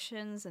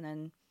premonitions, and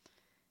then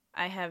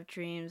I have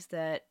dreams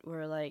that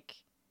were like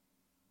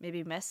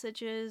maybe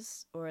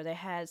messages or they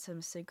had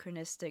some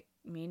synchronistic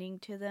meaning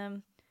to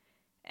them.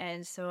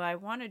 And so I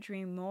want to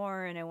dream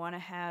more, and I want to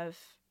have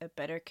a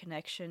better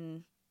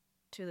connection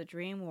to the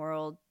dream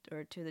world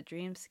or to the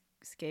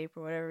dreamscape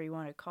or whatever you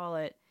want to call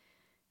it.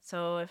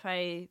 So if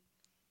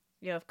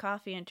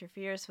coffee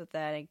interferes with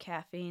that and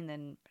caffeine,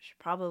 then I should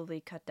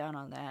probably cut down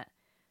on that.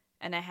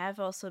 And I have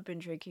also been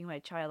drinking my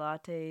chai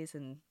lattes,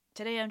 and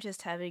today I'm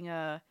just having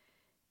a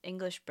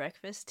English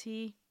breakfast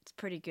tea. It's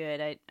pretty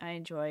good. I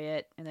enjoy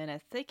it. And then I'm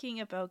thinking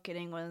about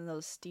getting one of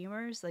those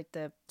steamers, like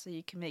so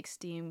you can make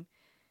steam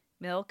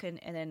milk and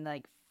then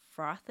like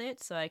froth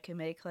it, so I can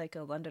make like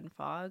a London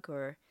fog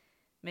or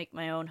make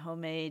my own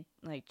homemade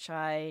like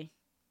chai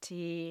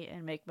tea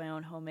and make my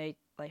own homemade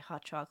like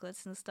hot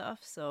chocolates and stuff.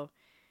 So,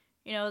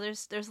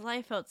 there's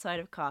life outside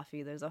of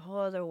coffee. There's a whole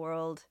other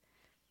world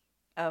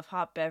of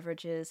hot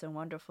beverages and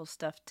wonderful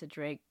stuff to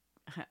drink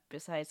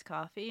besides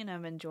coffee, and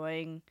I'm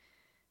enjoying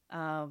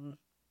um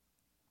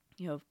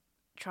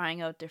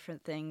trying out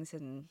different things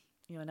and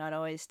not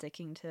always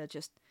sticking to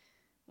just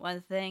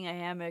one thing. I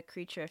am a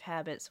creature of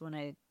habits. When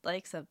I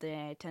like something,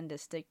 I tend to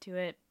stick to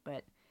it,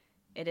 but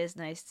it is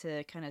nice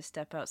to kind of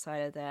step outside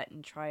of that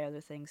and try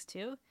other things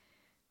too.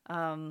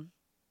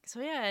 So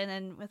yeah, and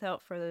then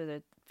without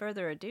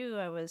further ado,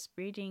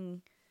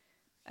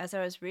 as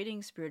I was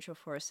reading Spiritual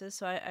Forces.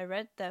 So I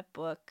read that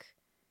book.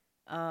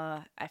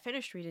 I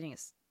finished reading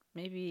it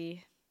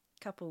maybe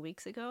a couple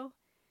weeks ago,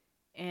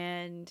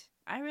 and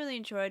I really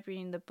enjoyed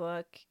reading the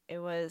book.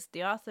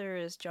 The author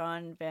is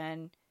John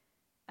Van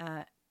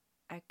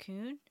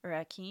Akeen.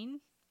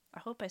 I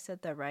hope I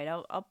said that right.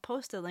 I'll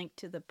post a link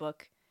to the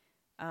book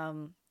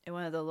in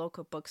one of the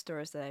local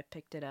bookstores that I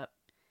picked it up,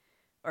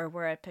 or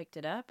where I picked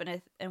it up.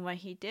 And what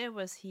he did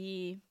was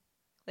he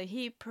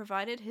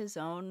provided his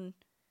own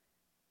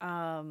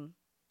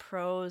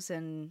prose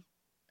and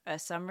a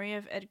summary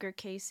of Edgar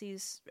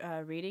Cayce's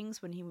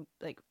readings when he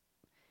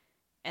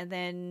and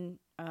then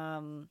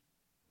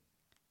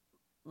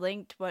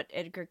linked what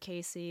Edgar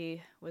Cayce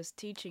was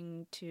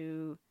teaching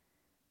to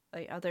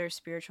like other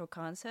spiritual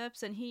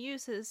concepts, and he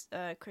uses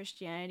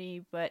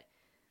Christianity, but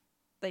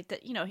like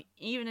that,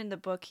 even in the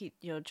book,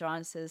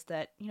 John says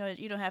that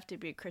you don't have to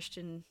be a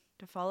Christian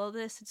to follow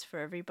this. It's for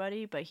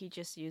everybody, but he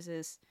just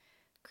uses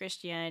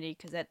Christianity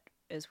because that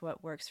is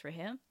what works for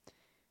him.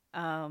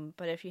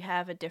 But if you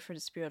have a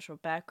different spiritual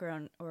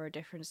background or a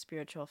different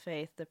spiritual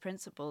faith, the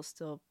principles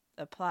still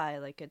apply.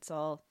 Like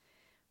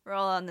we're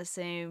all on the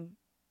same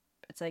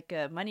it's like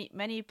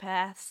many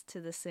paths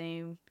to the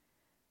same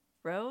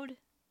road,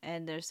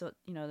 and there's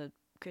the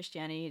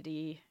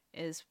Christianity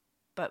is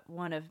but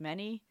one of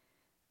many.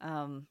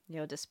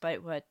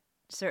 Despite what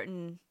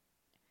certain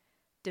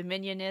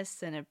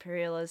dominionists and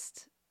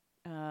imperialist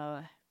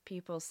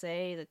people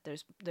say,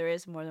 that there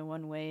is more than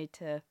one way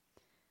to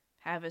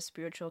have a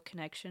spiritual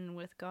connection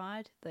with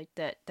God, like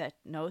that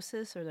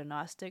gnosis or the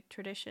Gnostic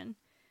tradition.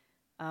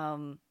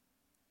 And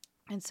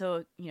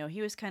so,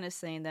 he was kind of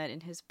saying that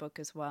in his book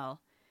as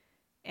well.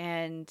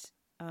 And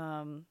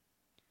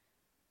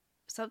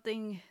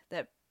something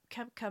that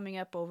kept coming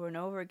up over and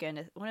over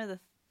again, one of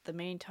the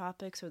main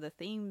topics or the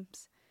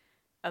themes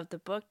of the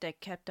book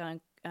that kept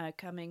on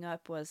coming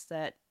up was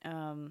that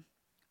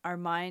our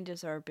mind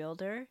is our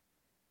builder.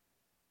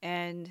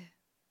 And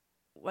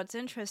what's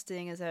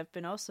interesting is I've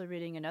been also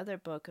reading another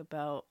book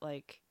about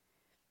like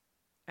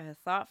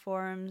thought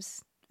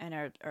forms and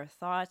our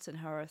thoughts, and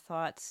how our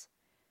thoughts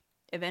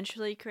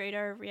eventually create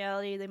our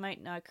reality. They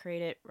might not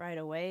create it right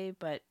away,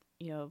 but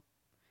when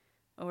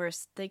we're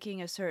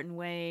thinking a certain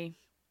way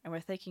and we're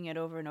thinking it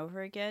over and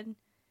over again,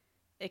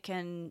 it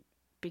can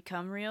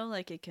become real.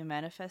 Like it can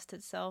manifest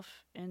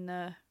itself in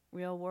the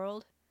real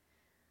world.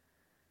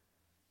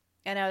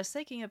 And I was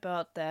thinking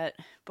about that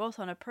both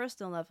on a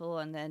personal level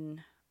and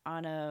then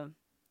on a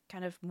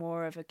kind of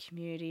more of a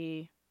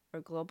community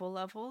or global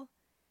level.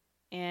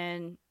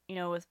 And,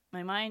 with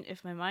my mind,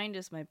 if my mind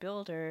is my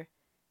builder,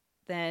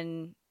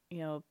 then,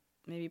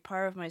 maybe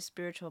part of my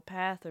spiritual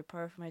path or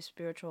part of my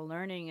spiritual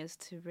learning is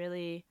to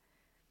really,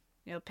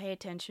 pay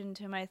attention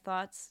to my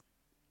thoughts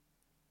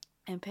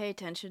and pay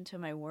attention to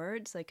my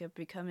words, like of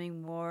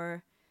becoming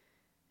more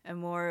and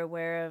more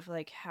aware of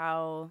like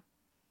how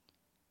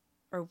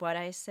or what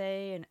I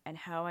say and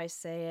how I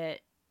say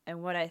it,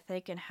 and what I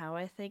think and how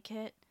I think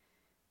it.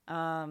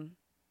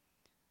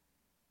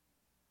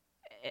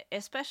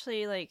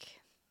 Especially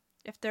like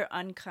if they're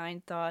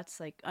unkind thoughts,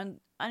 like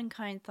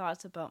unkind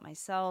thoughts about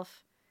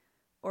myself,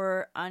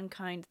 or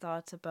unkind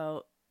thoughts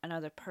about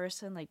another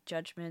person, like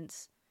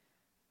judgments,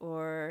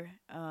 or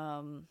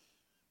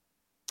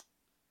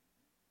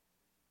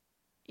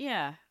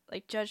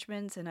like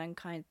judgments and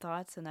unkind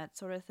thoughts and that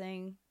sort of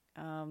thing.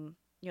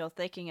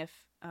 Thinking if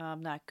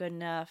I'm not good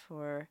enough,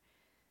 or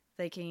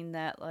thinking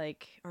that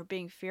like, or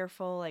being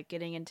fearful, like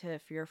getting into a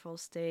fearful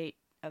state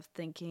of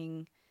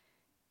thinking,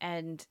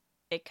 and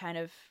it kind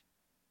of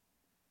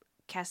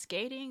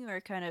cascading or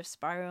kind of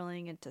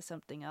spiraling into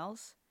something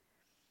else.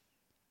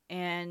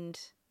 And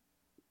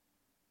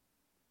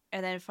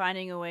then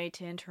finding a way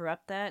to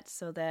interrupt that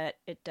so that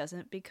it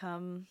doesn't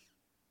become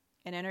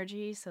an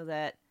energy, so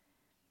that,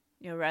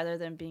 rather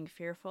than being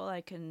fearful, I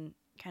can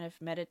kind of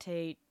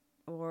meditate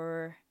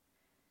or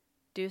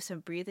do some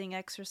breathing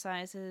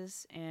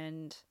exercises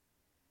and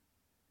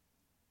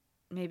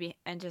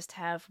just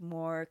have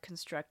more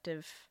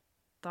constructive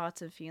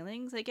thoughts and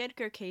feelings. Like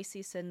Edgar Cayce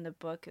said in the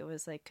book, it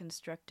was like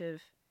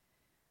constructive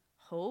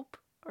hope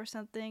or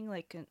something,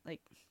 like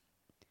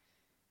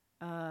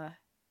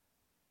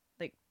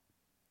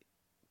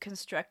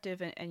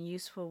constructive and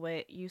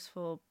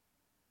useful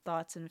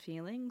thoughts and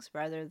feelings,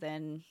 rather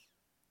than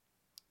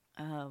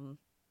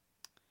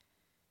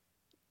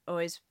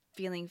always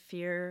feeling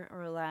fear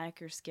or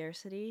lack or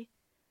scarcity.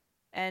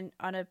 And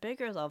on a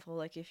bigger level,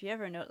 like if you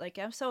ever know, like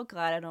I'm so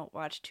glad I don't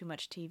watch too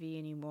much TV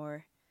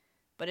anymore.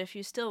 But if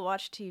you still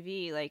watch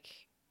TV,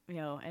 like,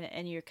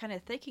 and you're kind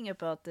of thinking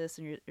about this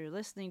and you're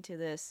listening to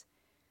this,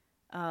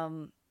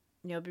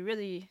 be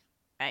really,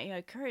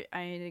 I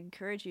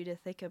encourage you to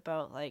think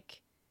about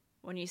like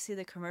when you see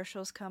the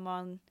commercials come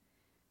on,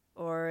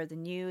 or the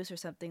news or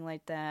something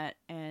like that.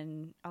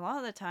 And a lot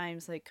of the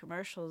times, like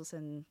commercials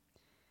and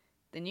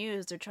the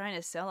news, they're trying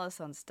to sell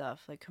us on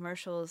stuff. Like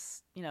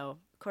commercials, of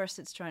course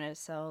it's trying to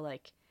sell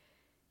like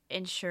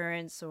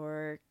insurance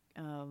or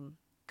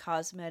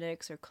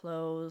cosmetics or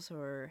clothes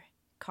or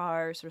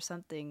cars or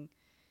something.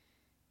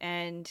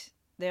 And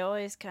they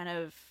always kind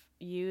of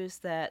use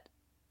that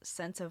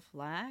sense of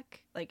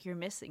lack, like you're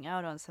missing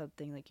out on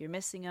something, like you're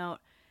missing out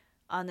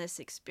on this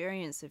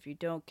experience if you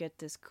don't get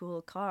this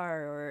cool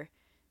car, or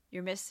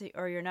you're missing,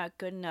 or you're not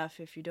good enough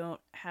if you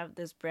don't have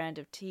this brand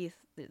of teeth.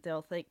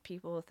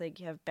 People will think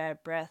you have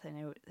bad breath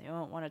and they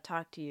won't want to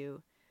talk to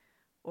you.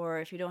 Or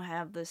if you don't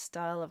have this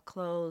style of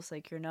clothes,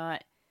 like you're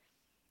not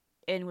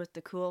in with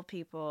the cool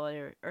people,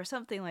 or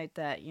something like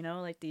that.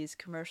 Like these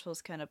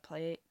commercials kind of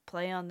play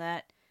on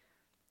that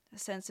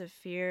sense of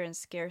fear and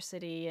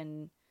scarcity,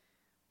 and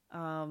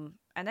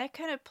that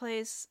kind of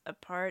plays a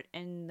part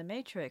in the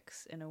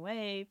Matrix in a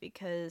way,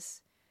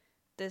 because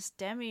this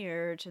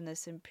demiurge and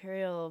this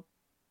imperial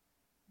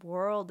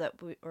world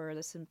or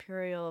this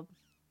imperialism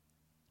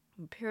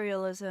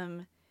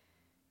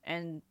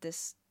and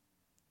this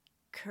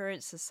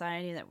current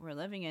society that we're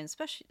living in,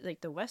 especially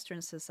like the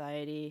Western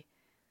society,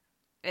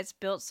 it's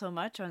built so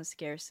much on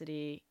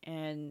scarcity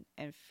and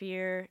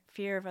fear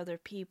of other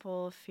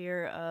people,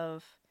 fear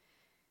of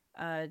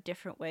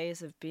different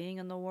ways of being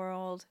in the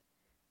world.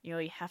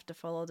 You have to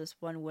follow this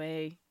one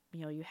way.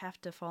 You have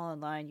to fall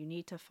in line. You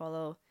need to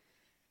follow,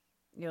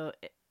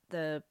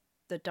 the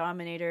the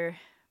dominator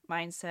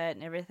mindset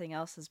and everything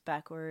else is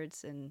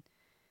backwards, and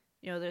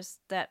there's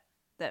that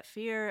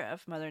fear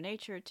of Mother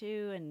Nature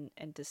too,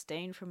 and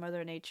disdain for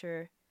Mother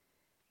Nature.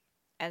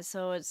 And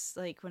so it's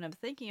like when I'm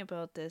thinking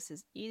about this,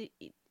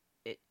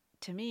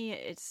 to me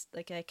it's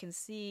like I can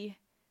see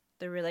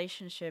the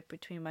relationship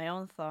between my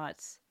own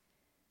thoughts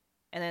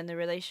and then the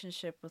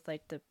relationship with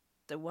like the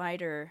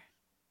wider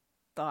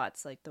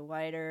thoughts, like the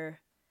wider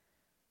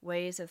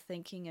ways of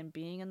thinking and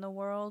being in the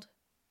world.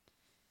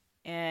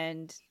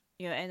 And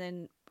and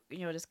then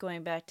just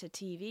going back to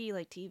TV,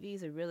 like TV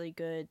is a really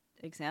good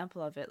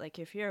example of it. Like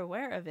if you're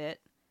aware of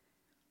it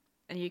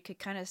and you could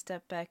kind of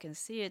step back and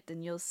see it,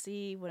 then you'll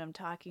see what I'm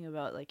talking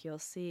about. Like you'll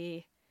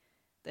see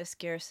the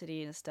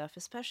scarcity and stuff,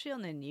 especially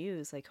on the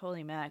news. Like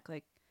holy mac,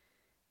 like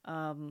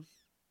I'm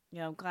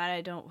glad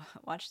I don't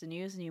watch the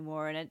news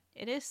anymore, and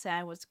it is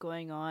sad what's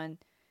going on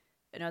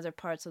in other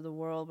parts of the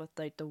world with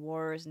like the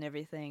wars and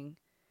everything.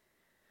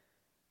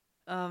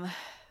 But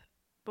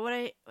what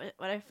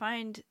I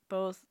find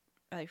both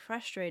like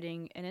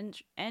frustrating and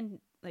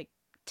like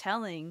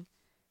telling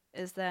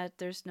is that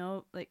there's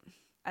no like,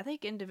 I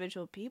think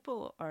individual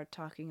people are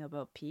talking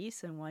about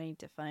peace and wanting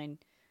to find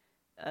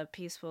a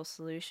peaceful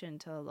solution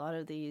to a lot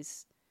of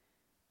these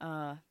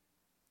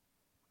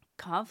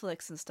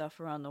conflicts and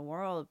stuff around the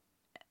world.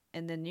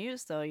 In the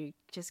news though, you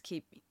just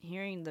keep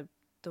hearing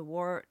the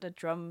war, the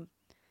drums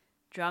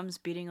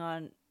beating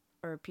on,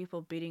 or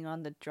people beating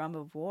on the drum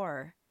of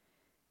war.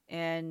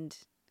 And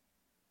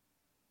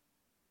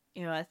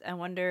I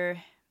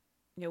wonder,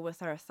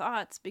 with our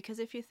thoughts, because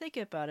if you think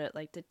about it,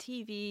 like the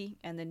TV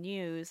and the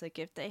news, like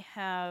if they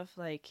have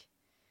like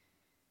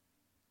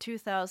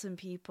 2,000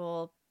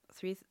 people,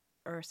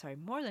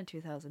 more than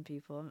 2,000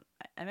 people,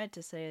 I meant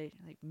to say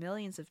like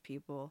millions of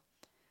people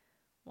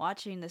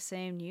watching the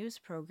same news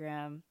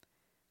program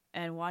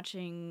and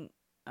watching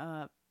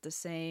the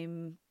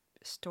same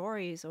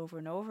stories over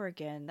and over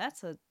again,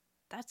 that's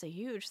a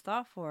huge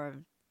thought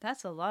form.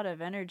 That's a lot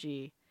of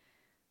energy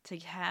to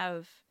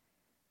have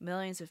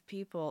millions of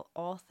people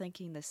all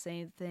thinking the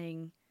same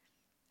thing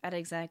at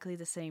exactly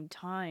the same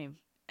time.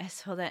 And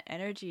so that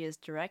energy is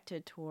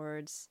directed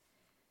towards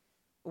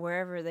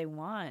wherever they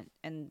want.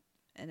 And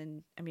I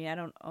mean, I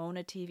don't own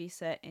a TV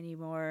set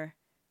anymore.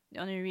 The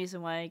only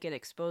reason why I get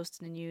exposed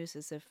to the news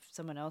is if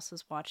someone else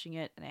is watching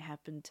it and I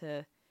happen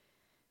to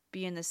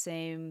be in the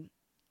same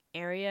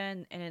area,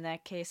 and in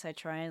that case I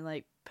try and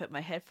like put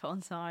my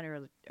headphones on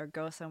or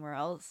go somewhere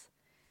else.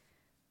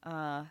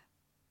 But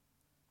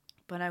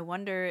I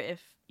wonder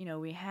if,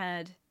 we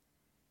had,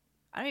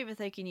 I don't even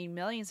think you need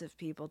millions of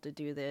people to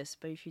do this,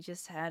 but if you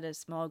just had a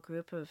small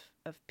group of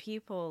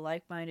people,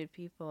 like-minded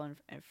people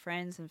and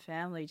friends and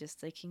family just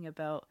thinking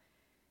about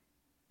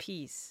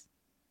peace,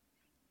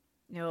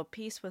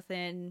 peace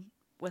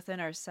within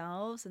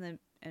ourselves,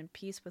 and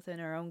peace within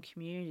our own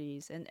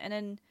communities, and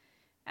then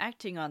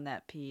acting on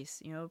that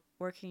peace,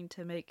 working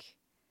to make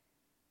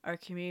our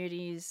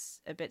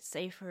communities a bit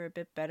safer, a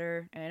bit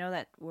better. And I know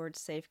that word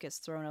safe gets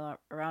thrown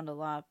around a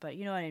lot, but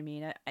you know what I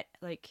mean. I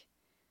like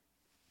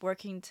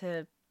working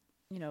to,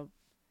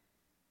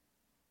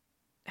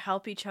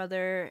 help each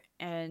other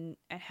and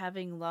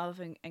having love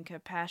and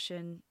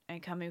compassion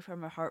and coming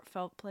from a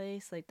heartfelt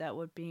place. Like that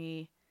would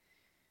be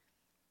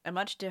a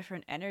much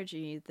different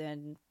energy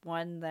than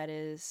one that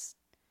is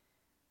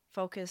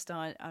focused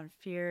on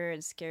fear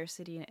and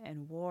scarcity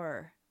and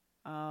war.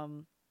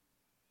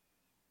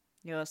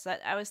 So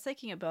that, I was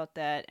thinking about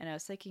that, and I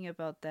was thinking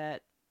about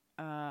that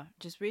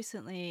just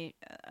recently,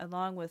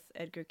 along with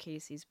Edgar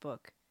Cayce's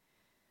book.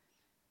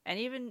 And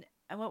even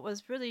what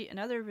was really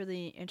another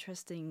really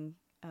interesting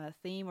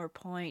theme or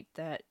point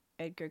that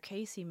Edgar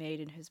Cayce made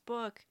in his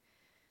book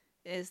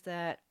is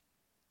that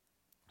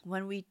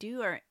when we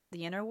do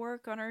the inner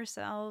work on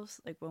ourselves,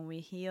 like when we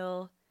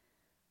heal,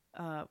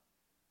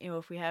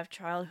 if we have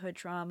childhood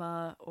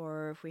trauma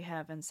or if we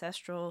have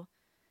ancestral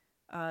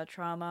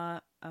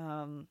trauma,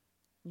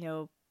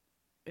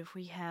 if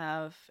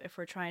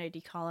we're trying to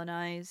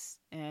decolonize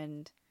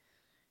and,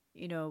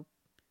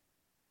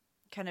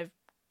 kind of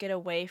get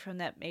away from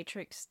that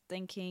matrix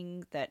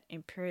thinking, that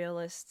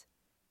imperialist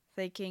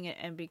thinking,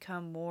 and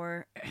become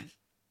more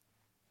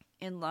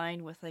in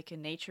line with like a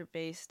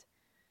nature-based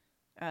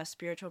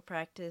spiritual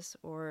practice,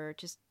 or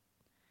just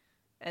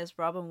as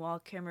Robin Wall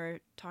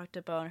Kimmerer talked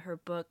about in her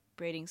book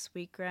Braiding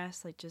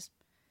Sweetgrass, like just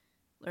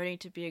learning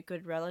to be a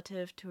good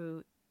relative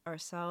to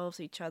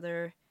ourselves, each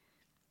other,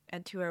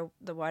 and to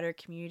the wider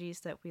communities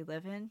that we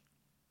live in,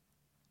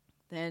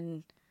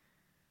 then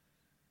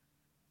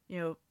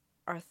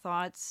our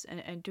thoughts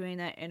and doing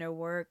that inner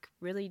work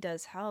really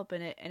does help.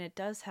 And it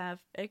does have,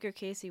 Edgar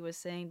Cayce was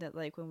saying that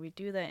like when we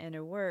do that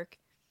inner work,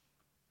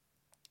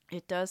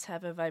 it does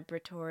have a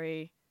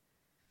vibratory,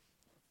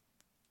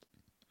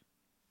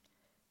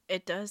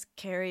 it does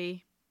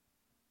carry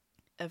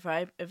a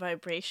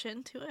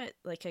vibration to it,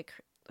 like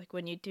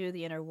when you do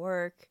the inner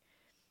work,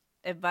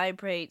 it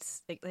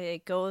vibrates,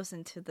 it goes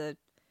into the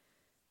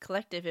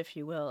collective, if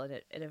you will, and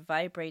it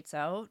vibrates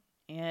out.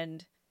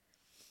 And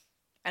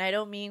I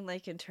don't mean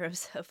like in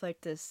terms of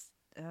like this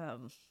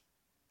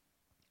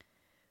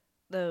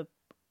the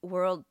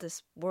world,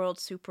 this world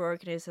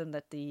superorganism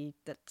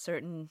that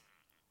certain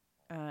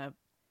uh,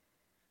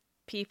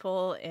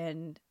 people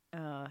and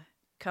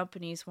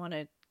companies want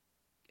to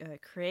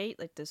create,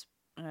 like this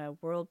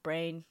world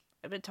brain.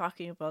 I've been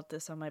talking about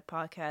this on my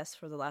podcast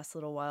for the last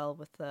little while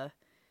with uh,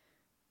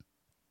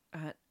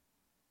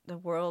 the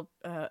world,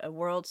 a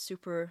world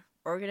super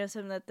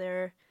organism that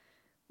they're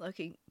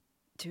looking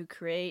to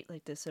create,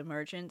 like this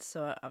emergence.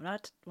 So I'm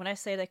not, when I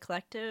say the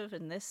collective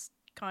in this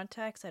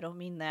context, I don't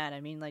mean that. I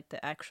mean like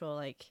the actual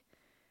like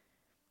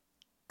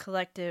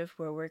collective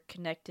where we're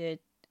connected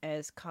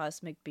as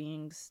cosmic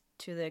beings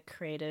to the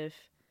creative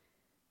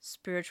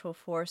spiritual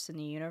force in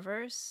the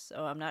universe.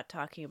 So I'm not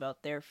talking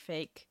about their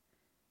fake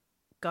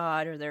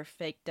god or their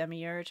fake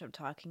demiurge. I'm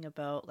talking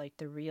about like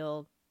the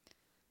real,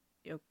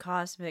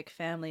 cosmic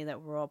family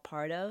that we're all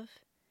part of.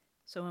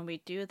 So when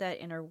we do that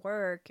inner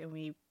work and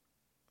we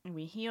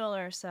heal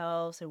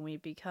ourselves and we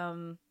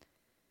become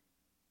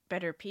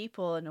better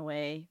people in a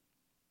way,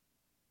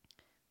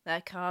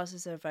 that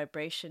causes a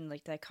vibration,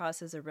 like that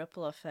causes a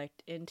ripple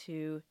effect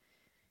into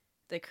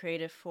the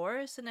creative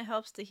force, and it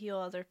helps to heal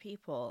other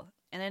people.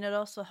 And then it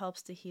also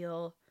helps to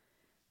heal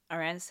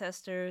our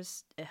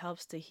ancestors. It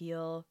helps to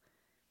heal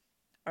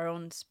our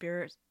own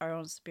spirits,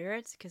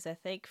 because I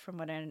think from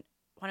what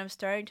I'm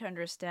starting to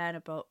understand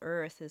about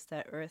Earth is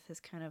that Earth is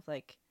kind of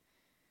like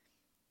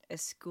a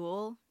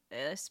school,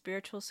 a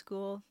spiritual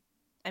school.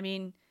 I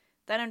mean,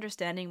 that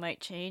understanding might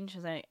change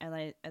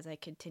as I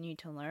continue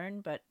to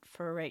learn, but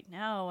for right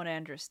now, what I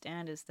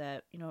understand is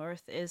that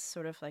Earth is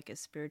sort of like a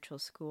spiritual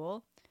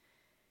school,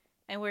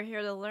 and we're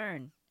here to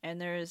learn. And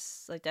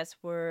there's like that's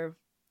where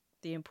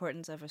the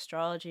importance of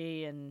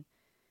astrology and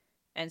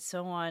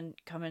so on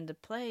come into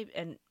play,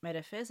 and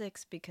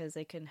metaphysics, because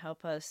they can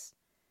help us.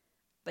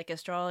 Like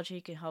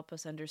astrology can help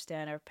us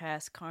understand our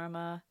past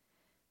karma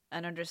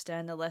and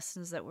understand the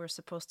lessons that we're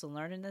supposed to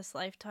learn in this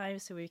lifetime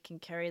so we can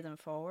carry them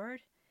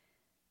forward.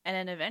 And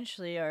then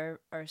eventually our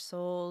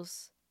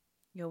souls,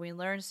 we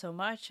learn so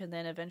much, and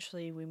then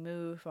eventually we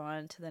move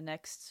on to the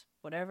next,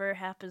 whatever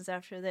happens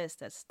after this.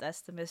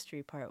 That's the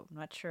mystery part. I'm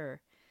not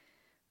sure.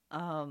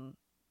 Um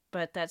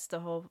but that's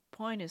the whole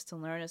point, is to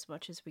learn as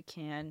much as we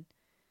can,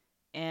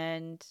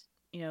 and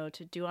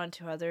to do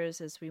unto others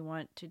as we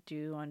want to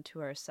do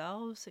unto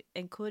ourselves,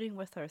 including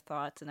with our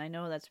thoughts. And I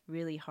know that's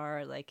really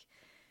hard. Like,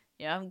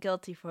 I'm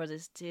guilty for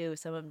this too.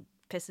 Someone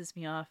pisses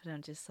me off and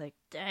I'm just like,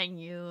 dang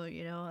you,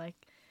 like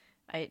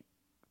I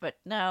but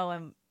now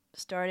I'm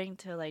starting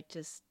to like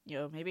just,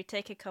 maybe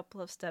take a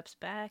couple of steps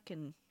back.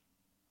 And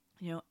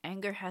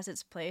anger has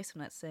its place.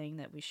 I'm not saying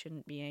that we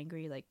shouldn't be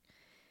angry. Like,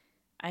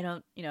 I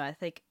don't, I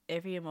think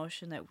every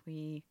emotion that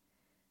we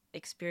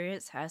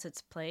experience has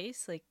its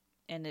place. Like,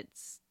 and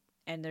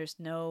there's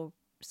no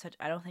such,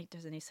 I don't think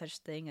there's any such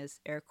thing as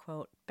air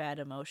quote bad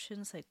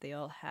emotions. Like, they're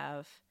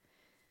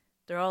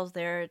all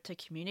there to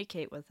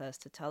communicate with us,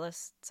 to tell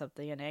us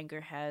something. And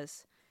anger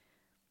has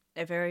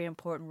a very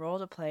important role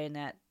to play in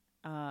that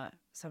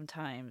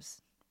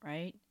sometimes,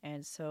 right?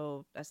 And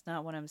so that's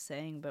not what I'm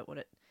saying, but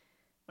what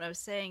I'm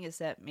saying is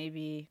that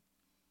maybe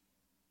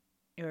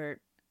you're,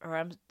 or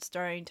I'm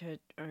starting to,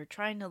 or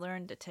trying to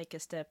learn to take a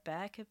step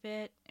back a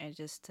bit and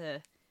just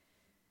to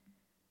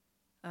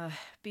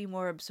be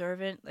more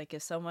observant. Like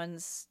if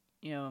someone's,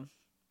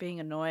 being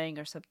annoying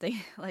or something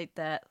like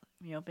that,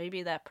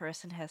 maybe that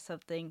person has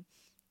something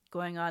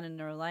going on in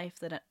their life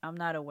that I'm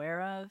not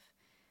aware of.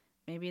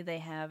 Maybe they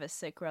have a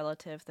sick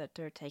relative that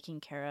they're taking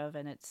care of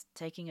and it's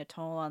taking a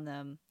toll on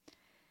them.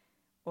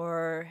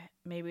 Or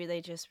maybe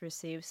they just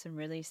received some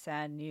really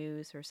sad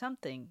news or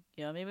something.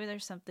 Maybe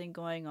there's something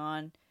going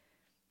on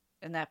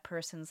in that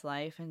person's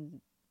life,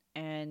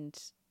 and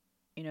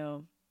you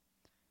know,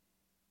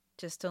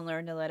 just to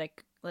learn to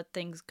let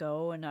things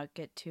go and not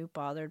get too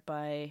bothered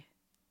by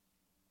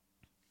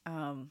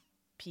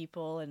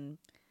people and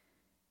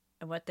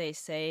what they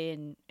say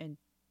and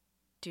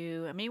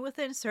do. I mean,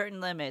 within certain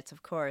limits,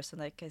 of course.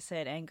 And like I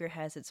said, anger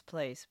has its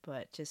place,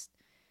 but just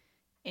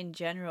in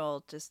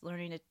general,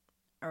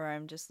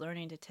 I'm just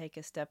learning to take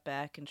a step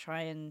back and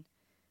try and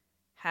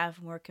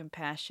have more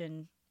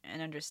compassion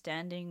and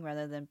understanding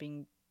rather than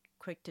being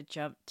quick to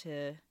jump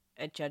to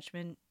a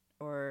judgment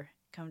or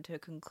come to a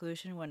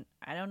conclusion when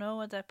I don't know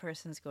what that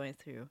person's going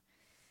through.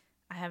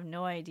 I have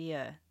no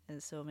idea.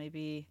 And so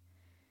maybe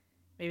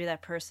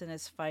that person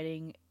is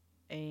fighting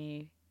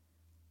a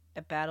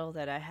battle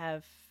that I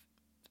have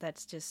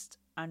that's just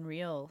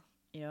unreal,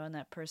 and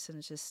that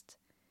person's just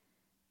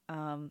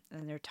and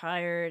they're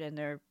tired and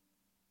they're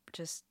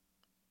just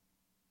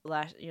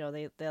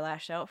they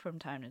lash out from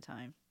time to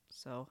time.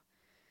 So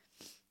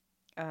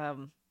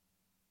and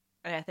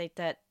I think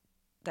that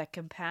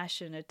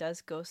compassion, it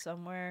does go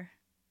somewhere,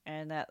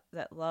 and that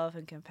love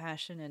and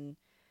compassion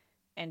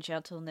and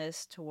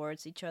gentleness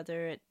towards each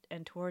other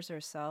and towards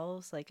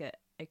ourselves, like it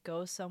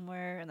goes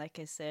somewhere. And like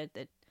I said,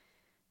 that,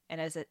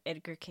 and as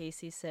Edgar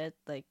Casey said,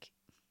 like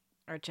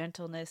our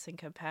gentleness and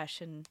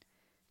compassion,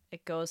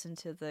 it goes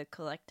into the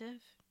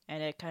collective,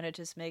 and it kind of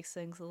just makes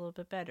things a little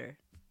bit better.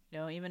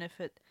 Even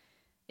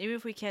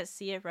if we can't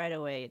see it right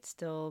away,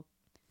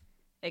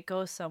 it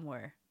goes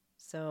somewhere.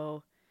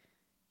 So,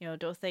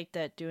 don't think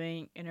that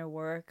doing inner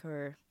work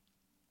or,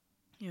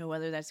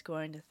 whether that's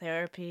going to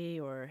therapy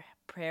or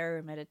prayer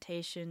or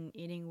meditation,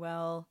 eating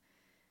well,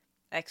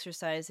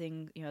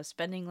 exercising,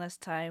 spending less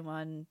time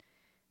on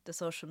the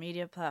social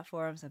media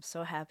platforms. I'm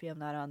so happy I'm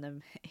not on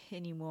them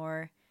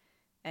anymore.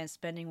 And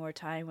spending more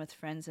time with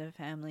friends and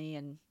family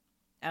and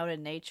out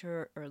in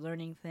nature or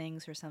learning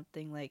things or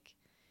something like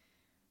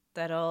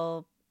that.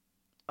 All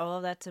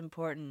of that's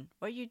important.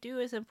 What you do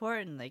is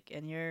important. Like,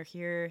 and you're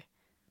here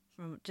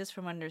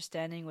from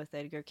understanding with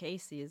Edgar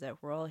Cayce is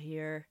that we're all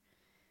here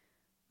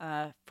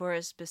for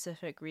a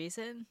specific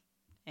reason.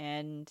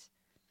 And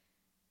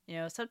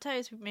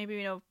sometimes maybe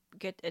we don't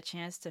get a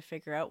chance to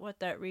figure out what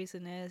that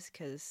reason is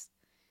because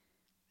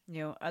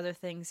other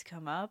things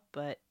come up.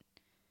 But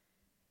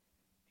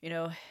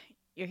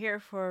you're here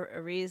for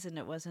a reason.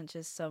 It wasn't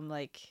just some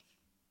like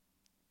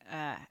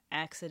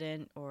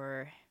accident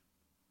or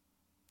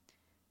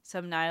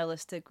some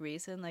nihilistic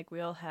reason. Like, we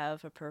all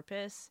have a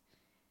purpose,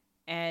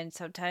 and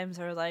sometimes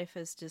our life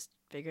is just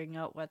figuring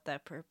out what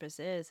that purpose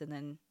is, and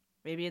then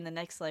maybe in the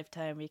next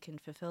lifetime we can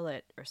fulfill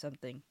it or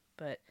something.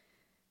 But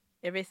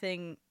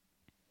everything,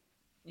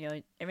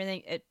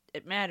 everything,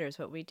 it matters.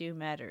 What we do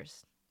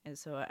matters. And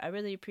so I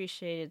really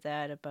appreciated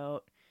that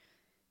about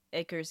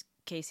Edgar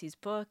Cayce's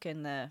book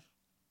and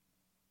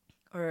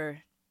or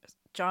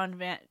John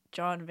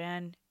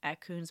Van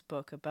Ackhoon's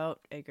book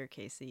about Edgar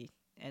Cayce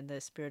and the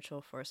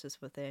spiritual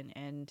forces within.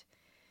 And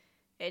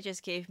it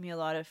just gave me a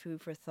lot of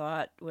food for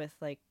thought with,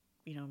 like,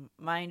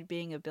 mind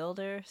being a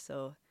builder.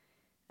 So,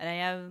 and I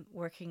am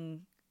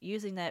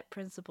using that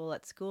principle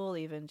at school,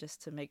 even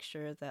just to make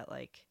sure that,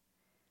 like,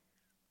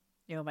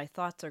 my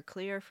thoughts are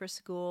clear for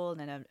school, and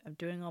then I'm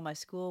doing all my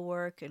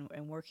schoolwork and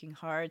working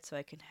hard so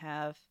I can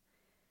have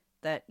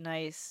that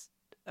nice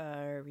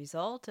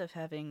result of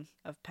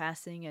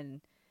passing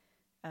and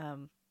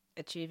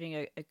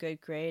achieving a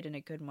good grade and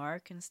a good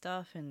mark and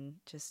stuff, and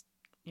just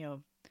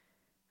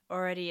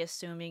already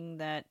assuming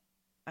that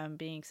I'm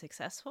being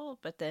successful.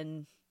 But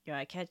then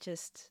I can't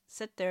just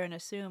sit there and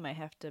assume. I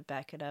have to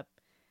back it up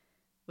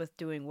with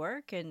doing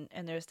work. And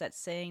there's that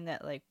saying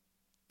that, like,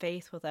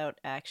 faith without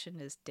action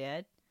is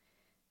dead.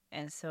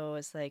 And so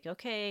it's like,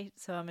 okay,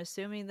 so I'm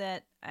assuming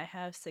that I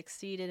have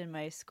succeeded in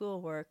my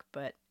schoolwork,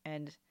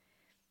 and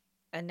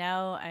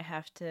now I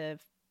have to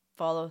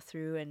follow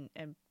through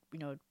and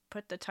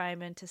put the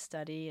time in to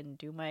study and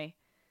do my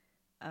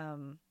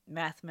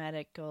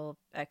mathematical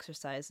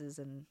exercises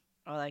and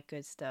all that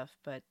good stuff.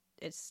 But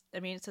it's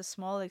a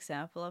small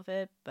example of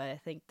it, but I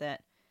think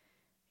that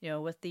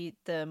with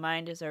the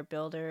mind as our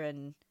builder,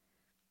 and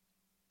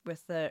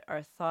with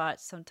our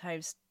thoughts,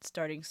 sometimes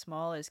starting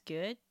small is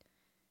good.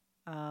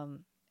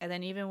 And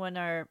then even when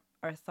our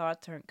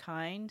thoughts aren't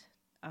kind,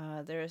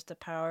 there is the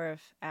power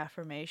of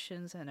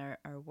affirmations and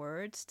our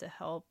words to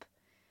help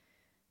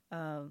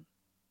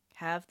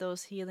have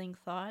those healing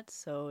thoughts.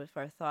 So if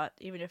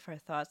even if our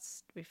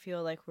thoughts, we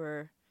feel like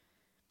our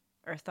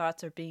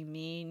thoughts are being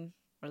mean,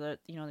 or that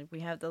we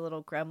have the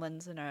little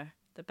gremlins in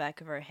the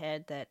back of our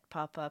head that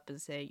pop up and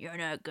say, "You're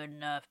not good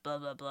enough," blah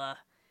blah blah.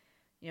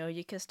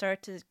 You can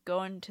start to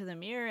go into the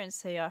mirror and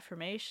say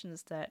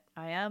affirmations that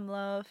I am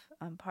love,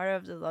 I'm part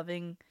of the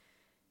loving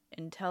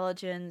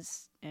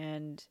intelligence,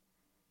 and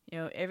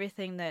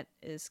everything that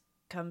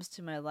comes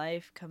to my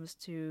life comes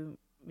to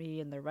me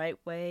in the right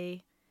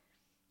way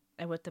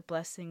and with the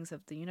blessings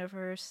of the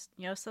universe.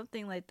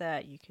 Something like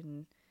that. You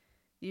can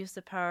use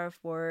the power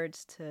of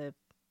words to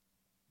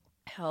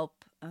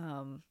help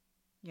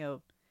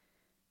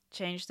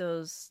change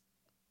those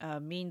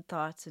mean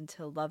thoughts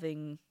into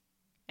loving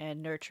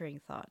and nurturing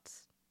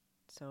thoughts.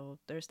 So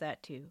there's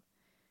that too.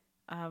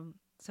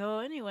 So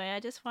anyway, I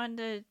just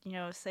wanted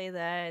to say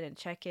that and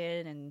check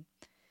in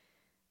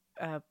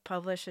and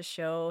publish a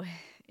show,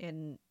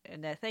 and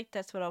I think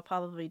that's what I'll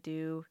probably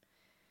do,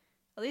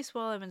 at least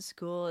while I'm in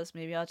school, is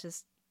maybe I'll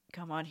just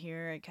come on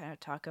here and kind of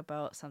talk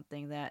about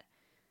something that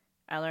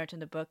I learned in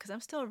the book, because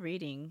I'm still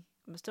reading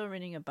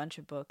a bunch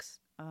of books.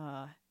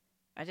 I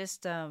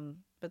just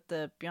but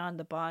the Beyond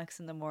the Box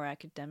and the more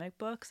academic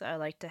books, I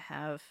like to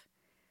have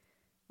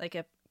like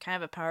a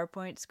kind of a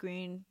PowerPoint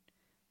screen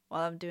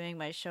while I'm doing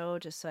my show,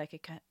 just so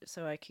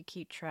I could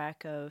keep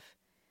track of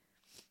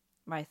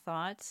my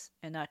thoughts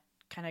and not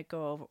kind of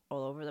go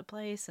all over the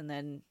place. And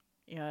then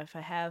if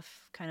I have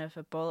kind of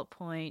a bullet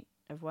point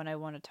of what I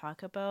want to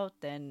talk about,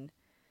 then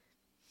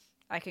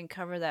I can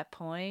cover that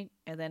point,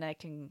 and then I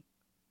can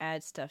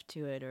add stuff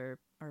to it, or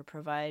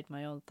provide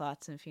my own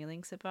thoughts and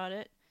feelings about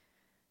it.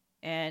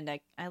 And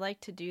I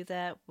like to do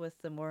that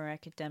with the more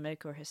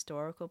academic or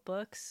historical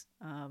books.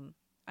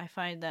 I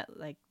find that,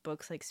 like,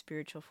 books like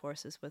Spiritual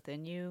Forces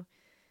Within You,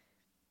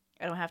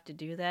 I don't have to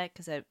do that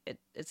because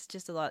it's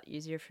just a lot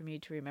easier for me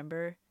to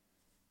remember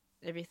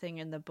everything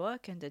in the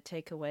book and to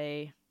take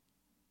away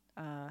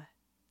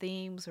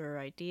themes or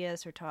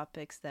ideas or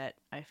topics that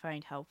I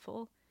find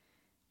helpful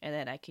and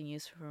that I can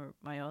use for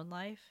my own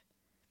life.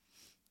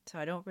 So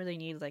I don't really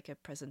need like a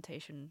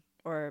presentation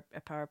or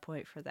a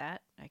PowerPoint for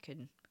that. I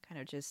can kind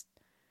of just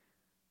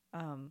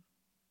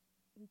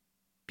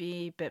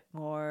be a bit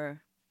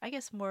more, I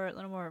guess more, a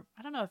little more,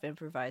 I don't know if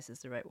improvise is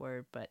the right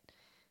word, but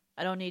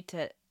I don't need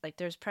to, like,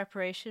 there's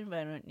preparation, but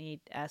I don't need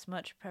as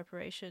much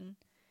preparation.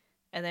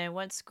 And then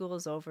once school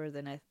is over,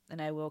 then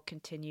I will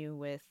continue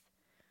with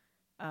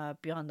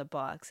Beyond the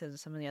Box and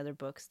some of the other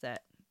books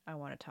that I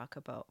want to talk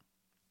about.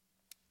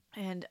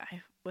 And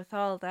with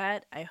all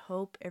that, I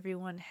hope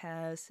everyone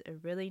has a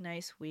really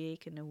nice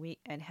week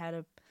and had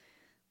a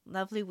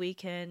lovely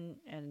weekend,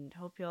 and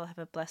hope you all have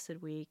a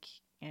blessed week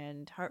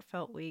and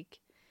heartfelt week.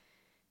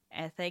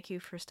 And thank you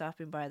for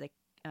stopping by the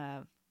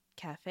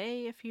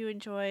cafe. If you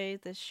enjoy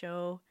this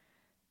show,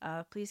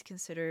 please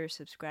consider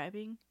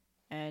subscribing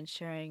and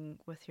sharing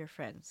with your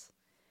friends.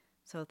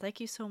 So thank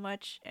you so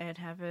much, and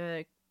have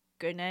a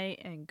good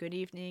night and good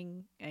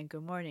evening and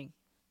good morning.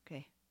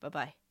 Okay, bye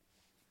bye.